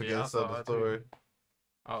significance of the story. Too.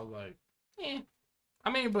 I was like, I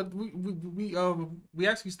mean, but we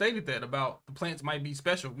actually stated that about the plants might be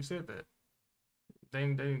special. We said that. They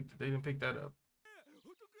didn't pick that up.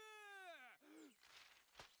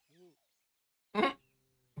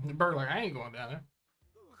 The bird like, I ain't going down there.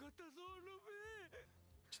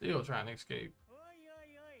 Still trying to escape.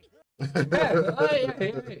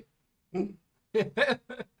 Hey.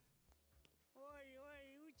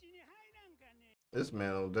 This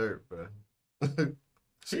man on dirt, bro.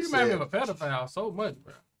 She reminded me of a pedophile so much,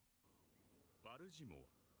 bro.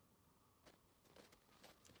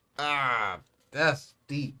 Ah, that's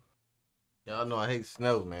deep. Y'all know I hate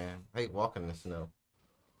snow, man. I hate walking in the snow.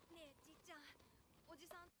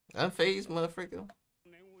 Unfazed, motherfucker.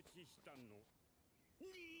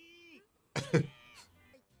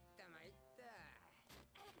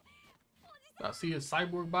 I see his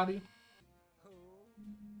cyborg body.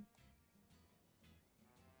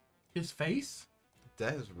 His face?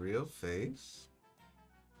 That is real face?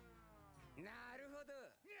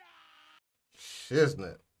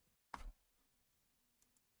 Shiznit.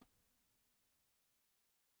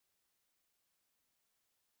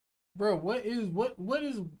 Bro, what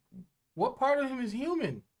part of him is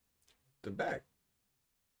human? The back.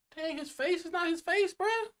 Dang, his face is not his face, bro.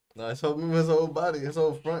 No, his whole body, his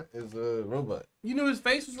whole front is a robot. You knew his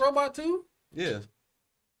face was robot too? Yeah.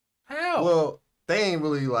 How? Well, they ain't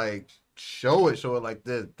really like show it like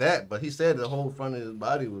that, but he said the whole front of his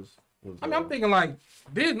body was I mean, I'm thinking like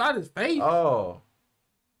this, not his face. Oh.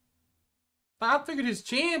 I figured his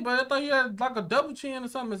chin, but I thought he had like a double chin or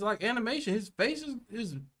something. It's like animation. His face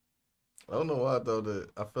is I don't know why I thought that.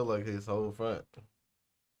 I feel like his whole front.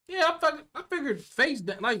 Yeah, I figured face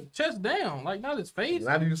down, like chest down, like not his face.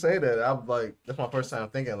 Now that you say that, I'm like, that's my first time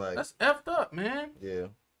thinking like. That's effed up, man. Yeah.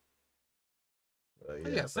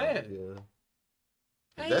 Yeah, sad. Yeah.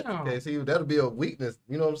 Damn. If that's the case, that'll be a weakness.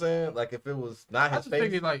 You know what I'm saying? Like if it was not his face. I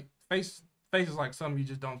figured like face is like something you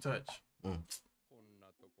just don't touch.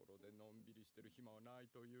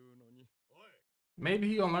 Maybe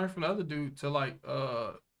he gonna learn from the other dude to like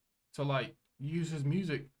use his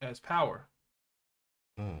music as power.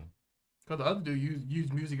 Cause the other dude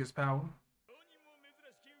use music as power.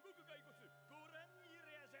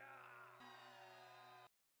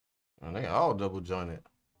 And they all double jointed.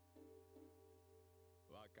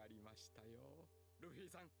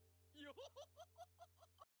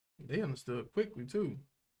 They understood quickly too.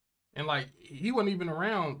 And like he wasn't even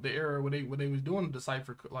around the era where they was doing the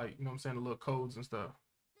decipher, like, you know what I'm saying, the little codes and stuff.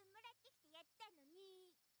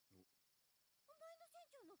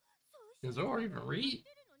 Does Zoro even read?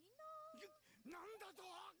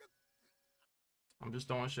 I'm just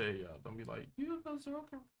throwing shade, y'all. Don't be like, you know Zoro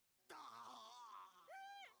can.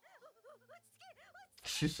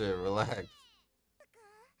 She said, relax.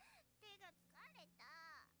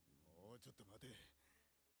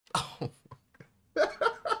 Oh.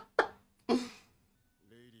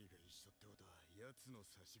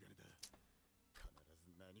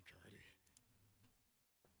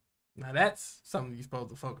 Now that's something you're supposed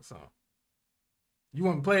to focus on. You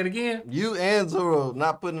want to play it again? You and Zoro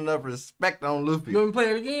not putting enough respect on Luffy. You want to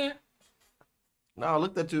play it again? No, I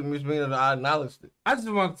looked at you, Miss Mina, I acknowledged it. I just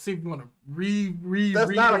want to see if you want to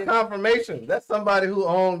That's not a confirmation. That's somebody who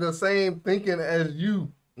owned the same thinking as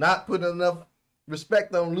you, not putting enough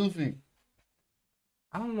respect on Luffy.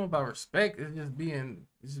 I don't know about respect. It's just being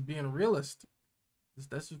a realist.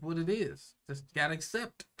 That's just what it is. Just gotta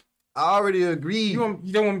accept. I already agreed. You don't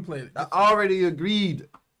want me to play it. I already agreed.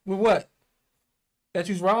 With what? That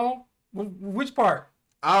you's wrong? Which part?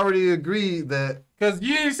 I already agreed that. Because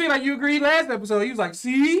you didn't seem like you agreed last episode. You was like,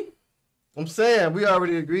 see? I'm saying we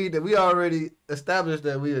already agreed that we already established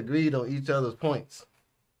that we agreed on each other's points.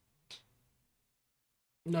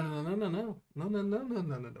 No.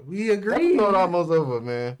 We agreed. Episode almost over,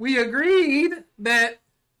 man. We agreed that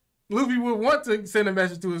Luffy would want to send a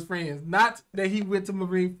message to his friends, not that he went to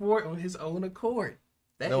Marine Fort on his own accord.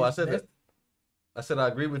 I said that. I said I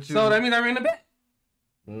agree with you. So that means I ran the bet.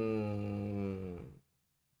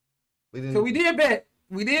 So we did bet.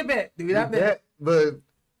 We did bet. Did we not bet? But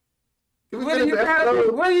what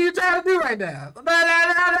are you trying to do right now?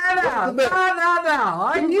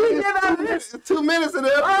 No. It's 2 minutes in the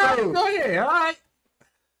episode. All right, go ahead. All right.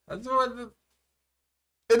 That's what.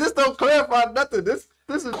 And this don't clarify nothing. This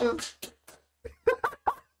is just.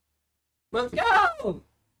 Let's go.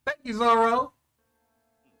 Thank you, Zoro.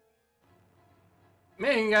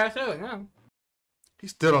 Man, you gotta show it now. He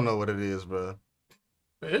still don't know what it is, bro.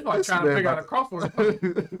 It's like trying to figure out a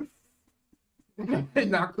crossword. He's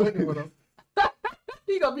not clicking with him.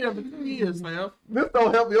 He gonna be there for 2 years, man. This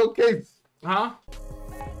don't help your case. Huh?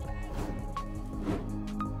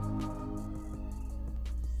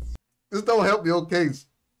 This don't help your case.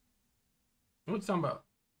 What you talking about?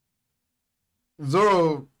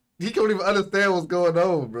 Zoro, he can't even understand what's going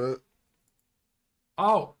on, bro.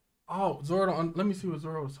 Oh, Zoro don't. Let me see what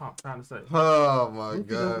Zoro was trying to say. Oh my Luffy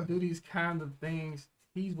god. don't do these kind of things.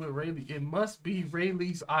 He's with Rayleigh. It must be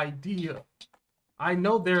Rayleigh's idea. I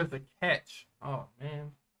know there's a catch. Oh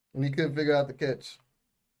man. And he couldn't figure out the catch.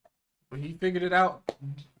 But he figured it out.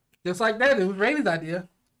 Just like that. It was Rayleigh's idea.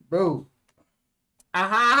 Bro.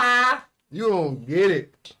 Aha! You don't get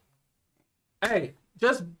it. Hey,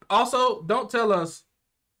 just also don't tell us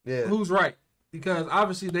Yeah. who's right. Because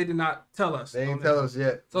obviously they did not tell us. They ain't tell us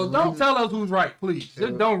yet. So don't tell us who's right, please.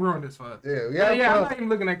 Just don't ruin this for us. Yeah, I'm not even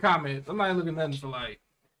looking at comments. I'm not even looking at nothing for like.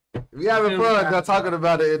 We having fun talking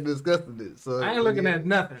about it and discussing it. So I ain't looking at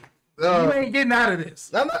nothing. You ain't getting out of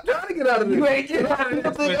this. I'm not trying to get out of this. You ain't getting out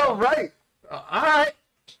of this. All right. All right.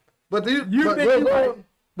 But You think you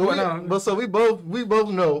right. But so we both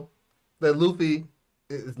know that Luffy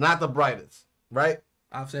is not the brightest, right?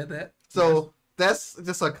 I've said that. So that's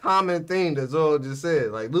just a common thing that Zoro just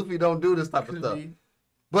said. Like Luffy don't do this type of stuff.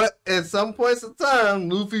 But at some points in time,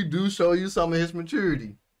 Luffy do show you some of his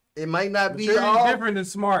maturity. It might not be all different than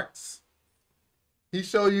smarts. He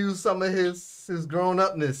show you some of his grown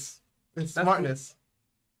upness and smartness.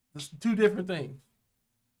 That's two different things.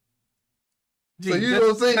 So you know what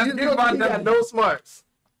I'm saying? You know he got no smarts.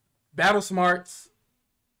 Battle smarts.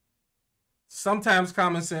 Sometimes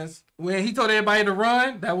common sense. When he told everybody to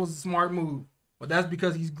run, that was a smart move. But that's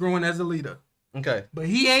because he's growing as a leader. Okay. But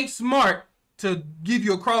he ain't smart to give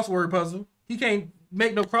you a crossword puzzle. He can't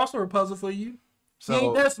make no crossword puzzle for you. He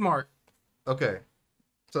ain't that smart. Okay.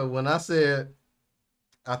 So when I said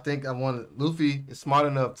I think Luffy is smart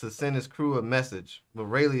enough to send his crew a message, but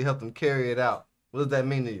Rayleigh helped him carry it out. What does that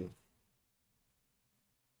mean to you?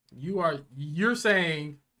 You're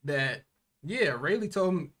saying that, yeah, Rayleigh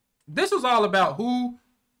told him this was all about who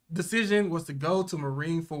decision was to go to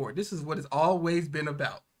Marineford. This is what it's always been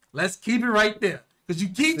about. Let's keep it right there. Because you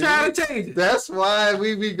keep trying to change it. That's why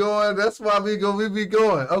we be going. We be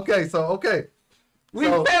going. Okay, so okay. We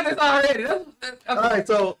said this already. Okay. All right,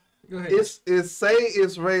 so go ahead. It's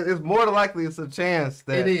Rayleigh. It's more likely it's a chance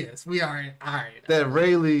that it is. We are all right. That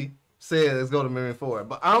Rayleigh said let's go to Marineford.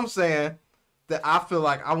 But I'm saying that I feel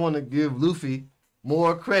like I want to give Luffy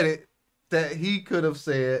more credit that he could have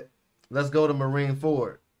said let's go to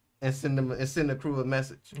Marineford and send the crew a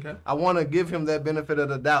message. Okay. I want to give him that benefit of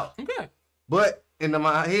the doubt. Okay. But in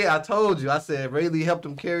my head, I told you, I said Rayleigh helped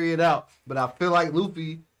him carry it out. But I feel like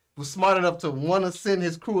Luffy was smart enough to want to send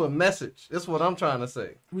his crew a message. That's what I'm trying to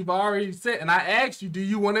say. We've already said, and I asked you, do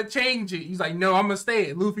you want to change it? He's like, no, I'm going to stay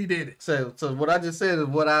it. Luffy did it. So what I just said is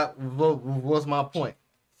what was my point.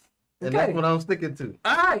 And that's what I'm sticking to.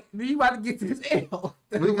 All right. You about to get to this L.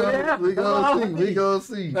 We gonna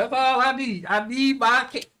see. That's all I need. I need my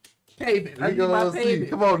payment. We gonna see.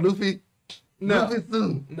 Come on, Luffy. No. Luffy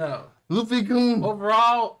soon. No. Luffy Goon.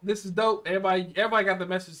 Overall, this is dope. Everybody got the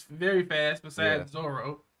message very fast besides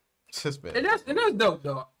Zoro. Just bad. And that's dope,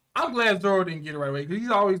 though. I'm glad Zoro didn't get it right away because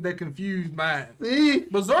he's always that confused mind. See?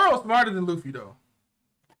 But Zoro's smarter than Luffy, though.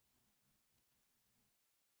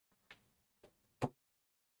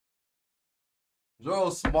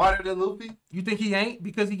 Zoro's smarter than Luffy? You think he ain't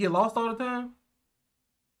because he get lost all the time?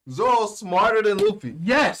 Zoro's smarter than Luffy.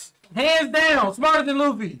 Yes. Hands down, smarter than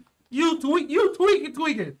Luffy. You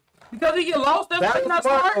tweaking. Because he get lost, that's why he's not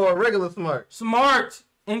smart. Or regular smart? Smart.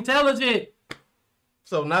 Intelligent.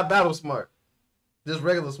 So not battle smart. Just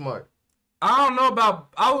regular smart. I don't know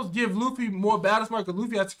about... I would give Luffy more battle smart because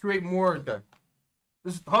Luffy has to create more... Okay.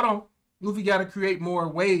 Hold on. Luffy got to create more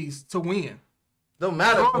ways to win. Don't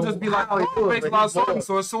matter. Zoro just be like, oh, makes a lot of sword,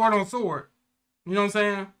 so it's sword on sword. You know what I'm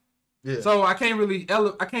saying? Yeah. So I can't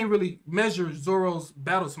really measure Zoro's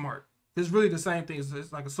battle smart. It's really the same thing.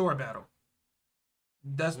 It's like a sword battle.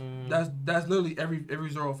 That's literally every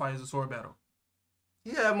Zoro fight is a sword battle.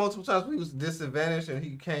 He had multiple times where he was disadvantaged and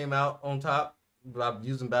he came out on top by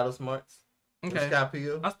using battle smarts. Okay.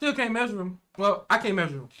 Scapio. I still can't measure him. Well, I can't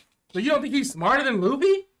measure him. So you don't think he's smarter than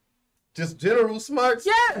Luffy? Just general smarts?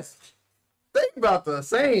 Yes. Think about the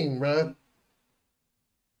same, bro.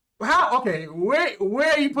 How? Okay, where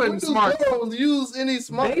are you putting smart? Use any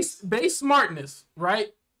smarts. Base smartness,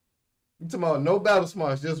 right? You talking about no battle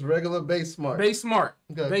smarts, just regular base smart. Base smart.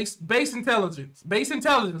 Okay. Base intelligence. Base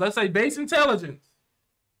intelligence. Let's say base intelligence.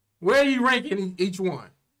 Where are you ranking each one?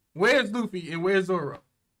 Where's Luffy and where's Zoro?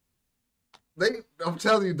 I'm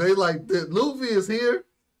telling you, Luffy is here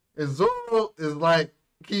and Zoro is like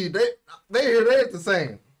key. They're the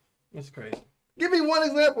same. That's crazy. Give me one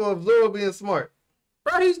example of Zoro being smart.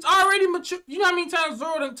 Bro, he's already mature. You know how many times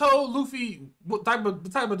Zoro done told Luffy the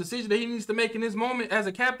type of decision that he needs to make in this moment as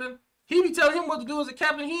a captain? He be telling him what to do as a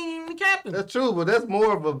captain. He ain't even the captain. That's true, but that's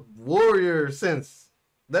more of a warrior sense.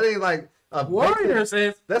 That ain't like a warrior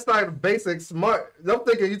sense. That's not a basic smart. I'm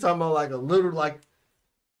thinking you talking about like a little like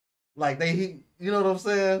you know what I'm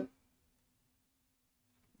saying?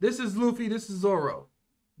 This is Luffy. This is Zoro.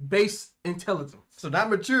 Base intelligence. So not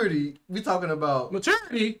maturity. We talking about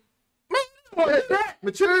maturity. Man,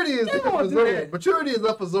 maturity is up for Zoro. Maturity is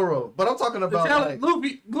up for Zoro. But I'm talking about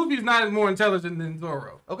Luffy's not more intelligent than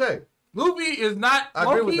Zoro. Okay. Luffy is not. I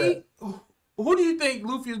agree with that. Who do you think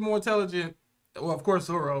Luffy is more intelligent? Well, of course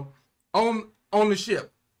Zoro on the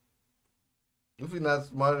ship. Luffy's not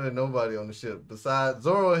smarter than nobody on the ship. Besides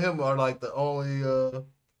Zoro and him are like the only.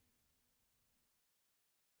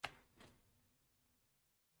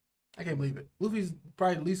 I can't believe it. Luffy's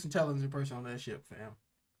probably the least intelligent person on that ship, fam.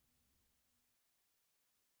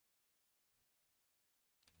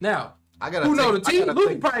 Now, who know the tea?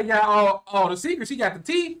 Luffy probably got all the secrets. He got the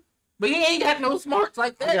tea, but he ain't got no smarts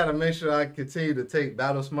like that. I gotta make sure I continue to take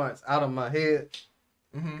battle smarts out of my head,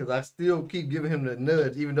 because I still keep giving him the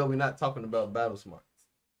nudge, even though we're not talking about battle smarts.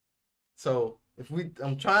 So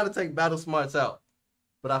I'm trying to take battle smarts out,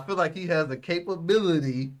 but I feel like he has the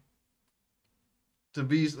capability to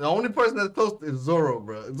be the only person that's close is Zoro,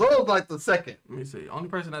 bro. Zoro's like the second. Let me see. Only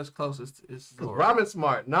person that's closest is Zoro. Ramen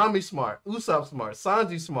smart, Nami smart, Usopp smart,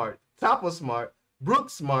 Sanji smart, Toppa smart, Brook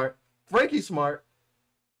smart, Frankie smart.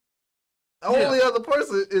 The only other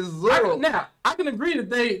person is Zoro. I can agree that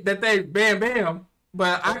they bam,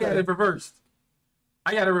 but I got it reversed.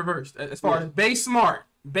 As far as base smart.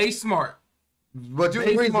 But you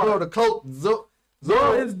agree Zoro the close.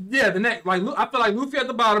 Zoro is the next. Like I feel like Luffy at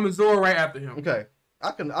the bottom and Zoro right after him. Okay.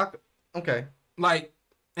 Okay. Like,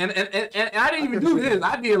 and I didn't even do this.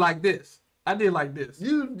 I did like this.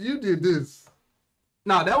 You did this.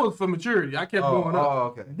 No, that was for maturity. I kept going up.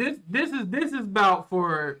 Oh, okay. This is about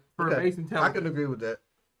for base intelligence. I can agree with that.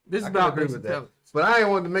 This is about base intelligence. But I ain't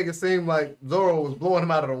want to make it seem like Zoro was blowing him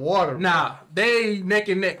out of the water. Nah, they neck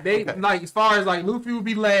and neck. They like as far as like Luffy would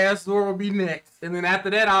be last, Zoro would be next, and then after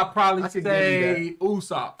that I'll probably say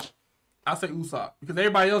Usopp. I say Usopp because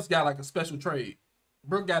everybody else got like a special trade.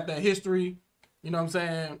 Brook got that history, you know what I'm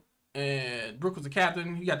saying? And Brook was a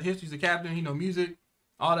captain. He got the history as a captain. He know music,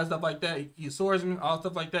 all that stuff like that. He a swordsman, all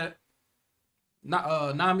stuff like that.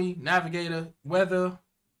 Nami, navigator, weather.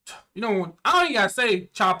 You know, I don't even gotta say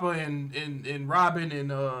Chopper and Robin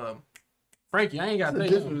and Frankie. I ain't gotta say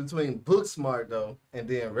the difference between book smart though and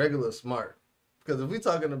then regular smart. Because if we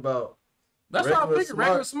talking about that's what I'm thinking.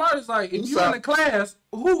 Regular smart is like if you in the class,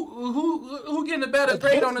 who getting a better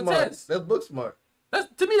grade on the test? That's book smart.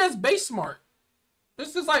 To me, that's base smart.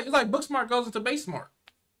 This is like it's like book smart goes into base smart.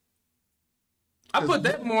 I put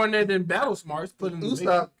that more in there than battle smarts.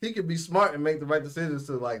 Usopp, he could be smart and make the right decisions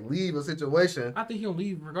to like leave a situation. I think he'll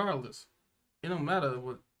leave regardless. It don't matter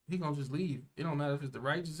what he gonna just leave. It don't matter if it's the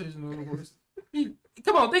right decision or the worst.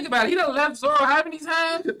 Come on, think about it. He done left Zoro how many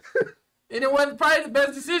times? And it wasn't probably the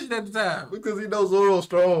best decision at the time. Because he knows Zoro's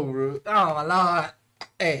strong, bro. Oh my lord.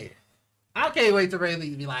 Hey. I can't wait to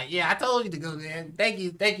Rayleigh to be like, yeah, I told you to go there. Thank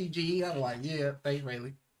you, G. I'm like, yeah, thanks,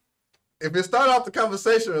 Rayleigh. If it started off the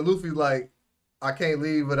conversation and Luffy's like, I can't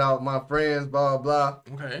leave without my friends, blah, blah,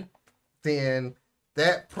 blah. Okay. Then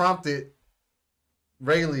that prompted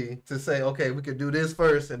Rayleigh to say, okay, we could do this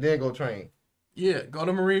first and then go train. Yeah, go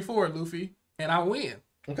to Marineford, Luffy, and I win.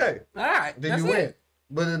 Okay. All right. Then you win.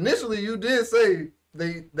 But initially you did say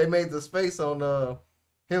they made the space on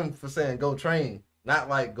him for saying go train. Not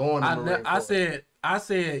like going to Marineford. I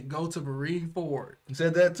said go to Marineford. You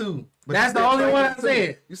said that too. But that's the only one I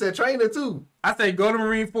said. You said train it too. I said go to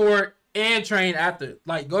Marineford and train after.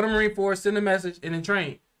 Like go to Marineford, send a message, and then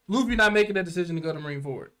train. Luffy not making that decision to go to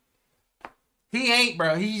Marineford. He ain't,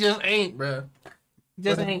 bro. He just ain't, bro.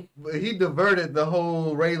 Ain't. But he diverted the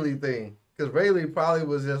whole Rayleigh thing. Because Rayleigh probably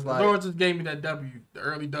was just like... Lord just gave me that W, the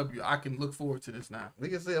early W. I can look forward to this now. We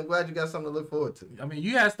can say, I'm glad you got something to look forward to. I mean,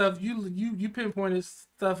 you had stuff, you pinpointed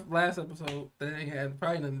stuff last episode that ain't had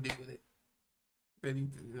probably nothing to do with it. But, you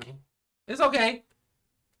know, it's okay.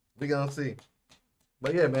 We gonna see.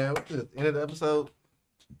 But yeah, man, what's this? End of the episode?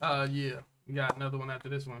 Yeah. We got another one after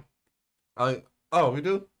this one. Oh, we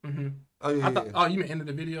do? Mm-hmm. Oh, yeah, Oh, you mean end of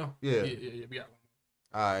the video? Yeah. Yeah, we got one.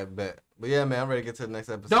 All right, bet. But yeah, man, I'm ready to get to the next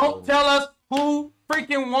episode. Don't tell us who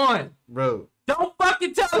freaking won. Bro. Don't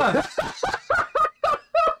fucking tell us.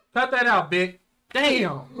 Cut that out, Big.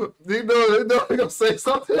 Damn. You know they're going to say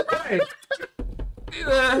something. Right.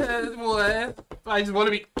 Boy, I just want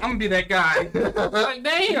to be, I'm going to be that guy. Like,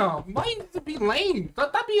 damn. Why you need to be lame?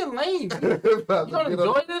 Stop being lame. You don't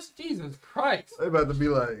enjoy this? Jesus Christ. They about to be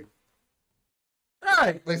like, all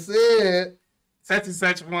right. They said. Such and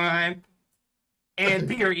such one. And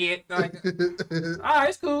period. Like, all right,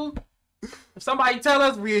 it's cool. If somebody tell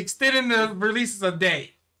us we extending the releases a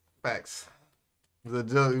day. Facts. The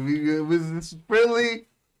joke. It was friendly.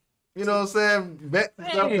 You know what I'm saying? Bet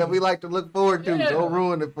stuff that we like to look forward to. Yeah. Don't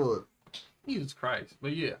ruin it for us. Jesus Christ.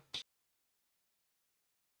 But yeah.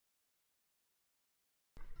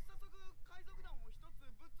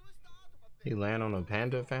 He land on a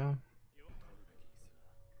panda, fam?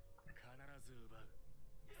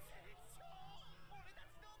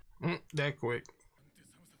 That quick.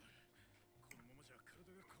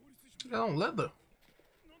 Got on leather.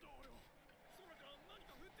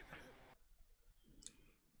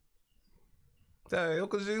 Hey,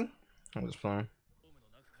 Yokozu. I'm just playing.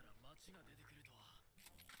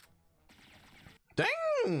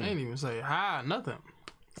 Ain't even say hi, nothing.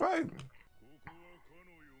 Right.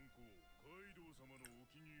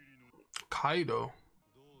 Kaido.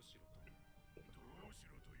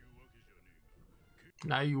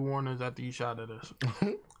 Now you warn us after you shot at us.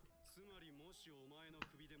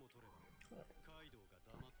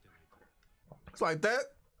 It's like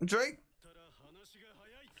that, Drake.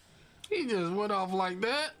 He just went off like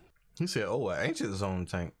that. He said, "Oh, an ancient zone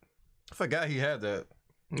tank." I forgot he had that.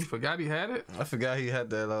 You forgot he had it? I forgot he had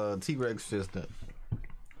that T-Rex fist.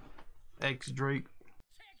 Ex Drake.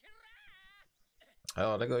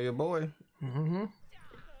 Oh, there go your boy. Mm-hmm.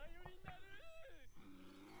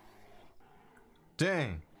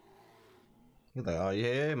 Dang. He's like, oh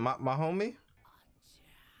yeah, my homie.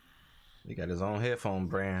 He got his own headphone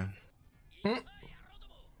brand.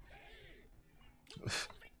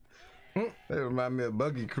 They remind me of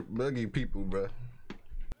buggy people, bro.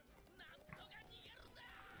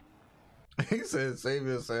 He said, "Save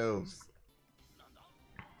yourselves."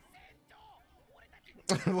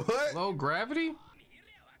 What? Low gravity?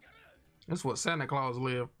 That's what Santa Claus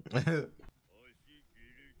live.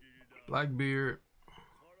 Blackbeard.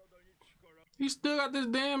 He still got this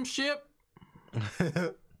damn ship.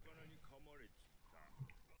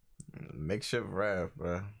 Makeshift raft,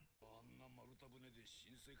 bro.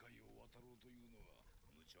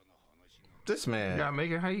 This man. You gotta make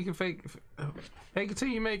it how you can fake it till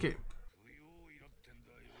you make it.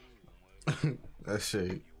 That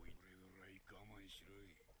shit.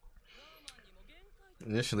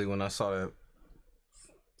 Initially, when I saw that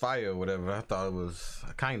fire or whatever, I thought it was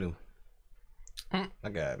a Kainu. I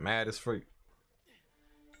got mad as freak.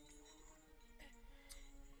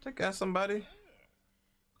 They got somebody.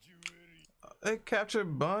 They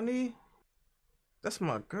captured Bunny. That's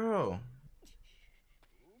my girl.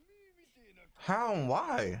 How and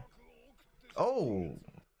why? Oh,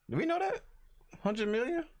 do we know that? 100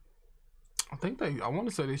 million? I think I want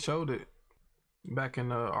to say they showed it back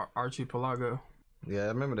in Archipelago. Yeah, I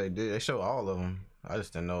remember they did. They showed all of them. I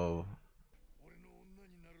just didn't know.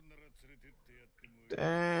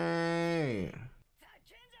 Dang.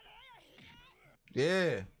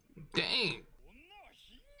 Yeah. Dang.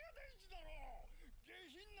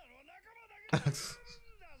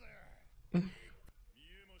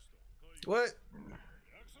 What?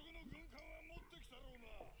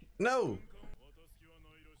 No.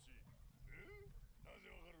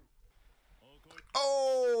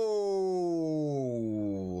 Oh.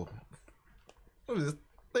 I was just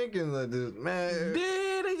thinking of this, man.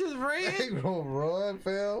 Did they just ran? They gonna run,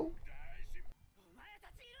 fell.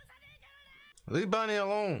 Leave Bonnie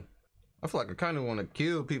alone. I feel like I kind of want to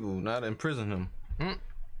kill people, not imprison him.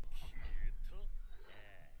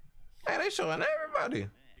 Hey, they showing everybody.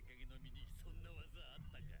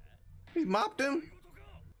 He mopped him.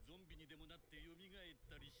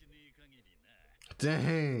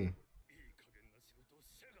 Dang.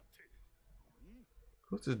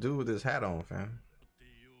 What's this dude with his hat on, fam?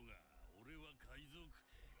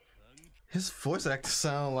 His voice actors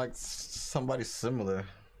sound like somebody similar.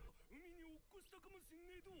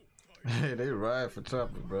 Hey, they ride for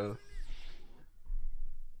chopper, bro.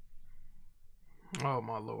 Oh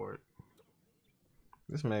my lord.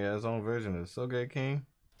 This man got his own version of Soge King.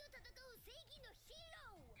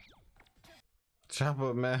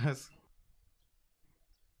 Chopper mask.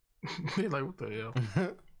 He like, what the hell?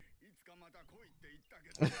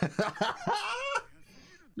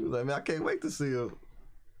 He was like, man, I can't wait to see him.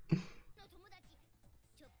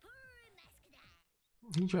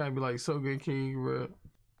 He trying to be like so good king, bro.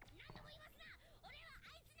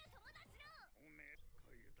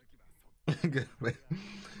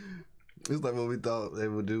 It's like what we thought they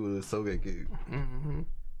would do with a Soge King.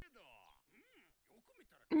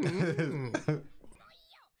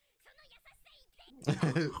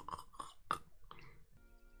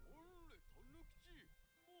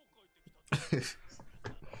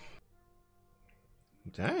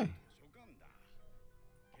 Dang.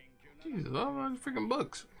 Jesus, all my freaking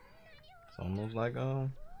books. It's almost like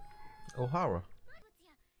O'Hara.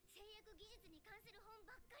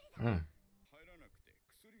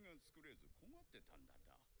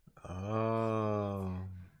 Oh.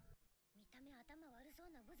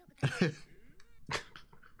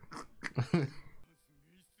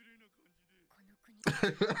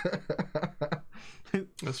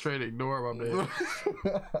 Let's straight ignore my man.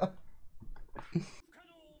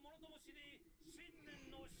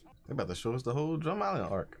 They about to show us the whole Drum Island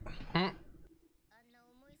arc.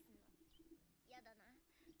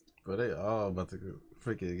 But they all about to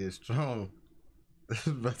freaking get strong. This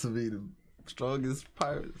is about to be the strongest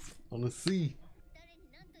pirates on the sea.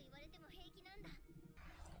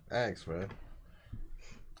 Axe, bro.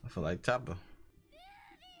 I feel like Chopper.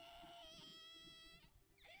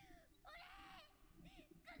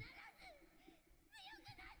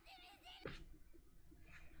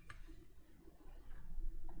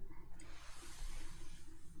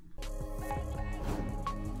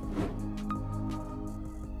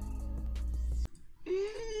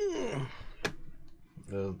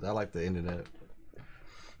 I like the end of that.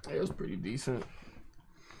 It was pretty decent.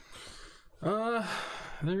 I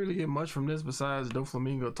didn't really get much from this besides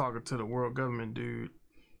Doflamingo talking to the world government dude.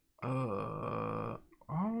 I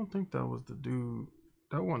don't think that was the dude.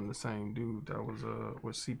 That wasn't the same dude that was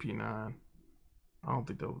with CP9. I don't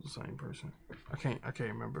think that was the same person. I can't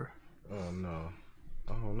remember. Oh no.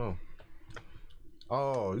 I don't know.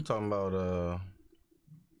 Oh, you talking about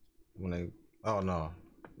when they no.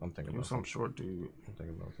 I'm thinking about some short dude. I'm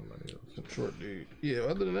thinking about somebody else. Some short dude. Yeah,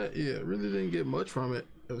 other than that, yeah, really didn't get much from it.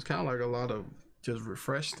 It was kind of like a lot of just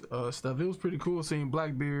refreshed stuff. It was pretty cool seeing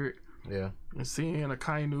Blackbeard. Yeah. And seeing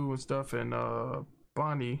Akainu and stuff, and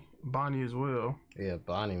Bonnie as well. Yeah,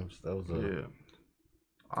 Bonnie. That was yeah.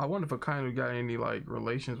 I wonder if Akainu got any like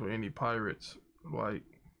relations with any pirates like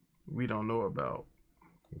we don't know about.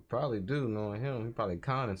 He probably do, knowing him. He probably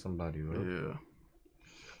conning somebody, right? Yeah.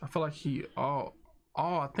 I feel like he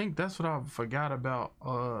I think that's what I forgot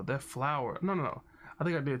about. That flower. No. I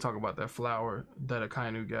think I did talk about that flower that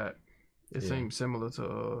Akainu got. It seems similar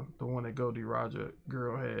to the one that Goldie Roger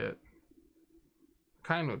girl had.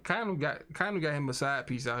 Kind of got him a side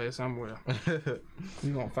piece out here somewhere.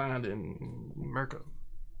 We gonna find it in America.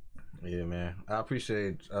 Yeah, man. I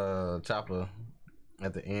appreciate Chopper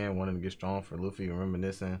at the end wanting to get strong for Luffy and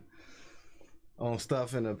reminiscing on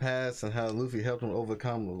stuff in the past and how Luffy helped him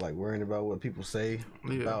overcome like worrying about what people say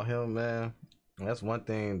about him, man. And that's one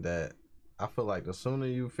thing that I feel like the sooner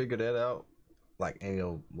you figure that out, like in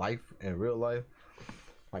your life, in real life,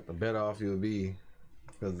 like the better off you'll be.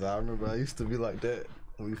 Because I remember I used to be like that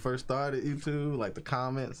when we first started YouTube, like the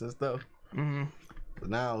comments and stuff. But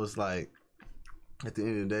now it's like, at the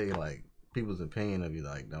end of the day, like people's opinion of you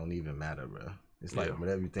like don't even matter, bro. It's like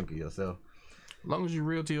whatever you think of yourself. As long as you're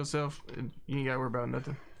real to yourself, you ain't gotta worry about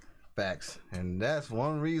nothing. Facts. And that's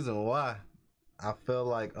one reason why I felt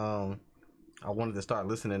like I wanted to start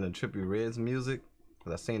listening to Trippie Redd's music.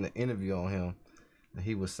 Because I seen the interview on him and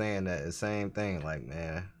he was saying that the same thing, like,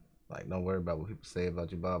 man, like don't worry about what people say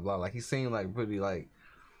about you, blah blah. Like he seemed like pretty like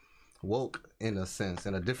woke in a sense,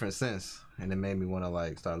 in a different sense, and it made me want to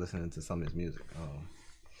like start listening to some of his music.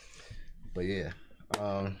 But yeah,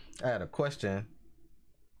 I had a question.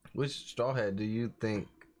 Which Straw Hat do you think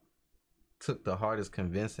took the hardest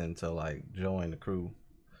convincing to like join the crew,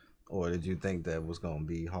 or did you think that was gonna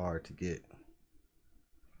be hard to get?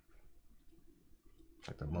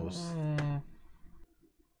 Like the most.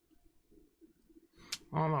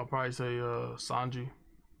 I don't know. I'll probably say Sanji.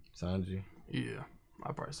 Sanji. Yeah,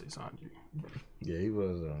 I'll probably say Sanji. Yeah, he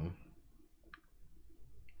was.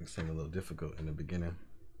 It seemed a little difficult in the beginning,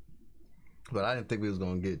 but I didn't think we was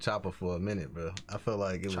gonna get Chopper for a minute, bro. I felt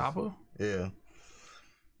like it Chopper? was. Yeah.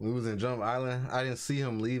 When we was in Jump Island, I didn't see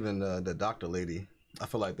him leaving the doctor lady. I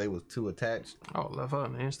feel like they was too attached. Oh, left her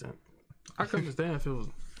in an instant. I could understand if it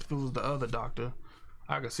was the other doctor.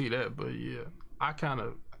 I could see that, but yeah,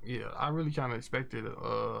 I really kind of expected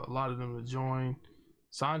a lot of them to join.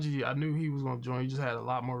 Sanji, I knew he was gonna join. He just had a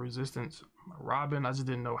lot more resistance. Robin, I just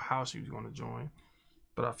didn't know how she was gonna join,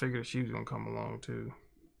 but I figured she was gonna come along too.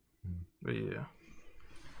 But yeah.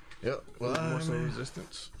 Yep. Well, more so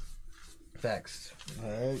resistance. Facts. All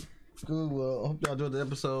right. Cool. Well, I hope y'all enjoyed the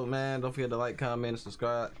episode, man. Don't forget to like, comment, and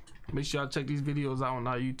subscribe. Make sure y'all check these videos out on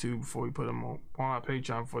our YouTube before we put them on our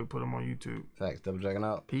Patreon before we put them on YouTube. Facts. Double checking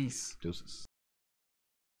out. Peace. Deuces.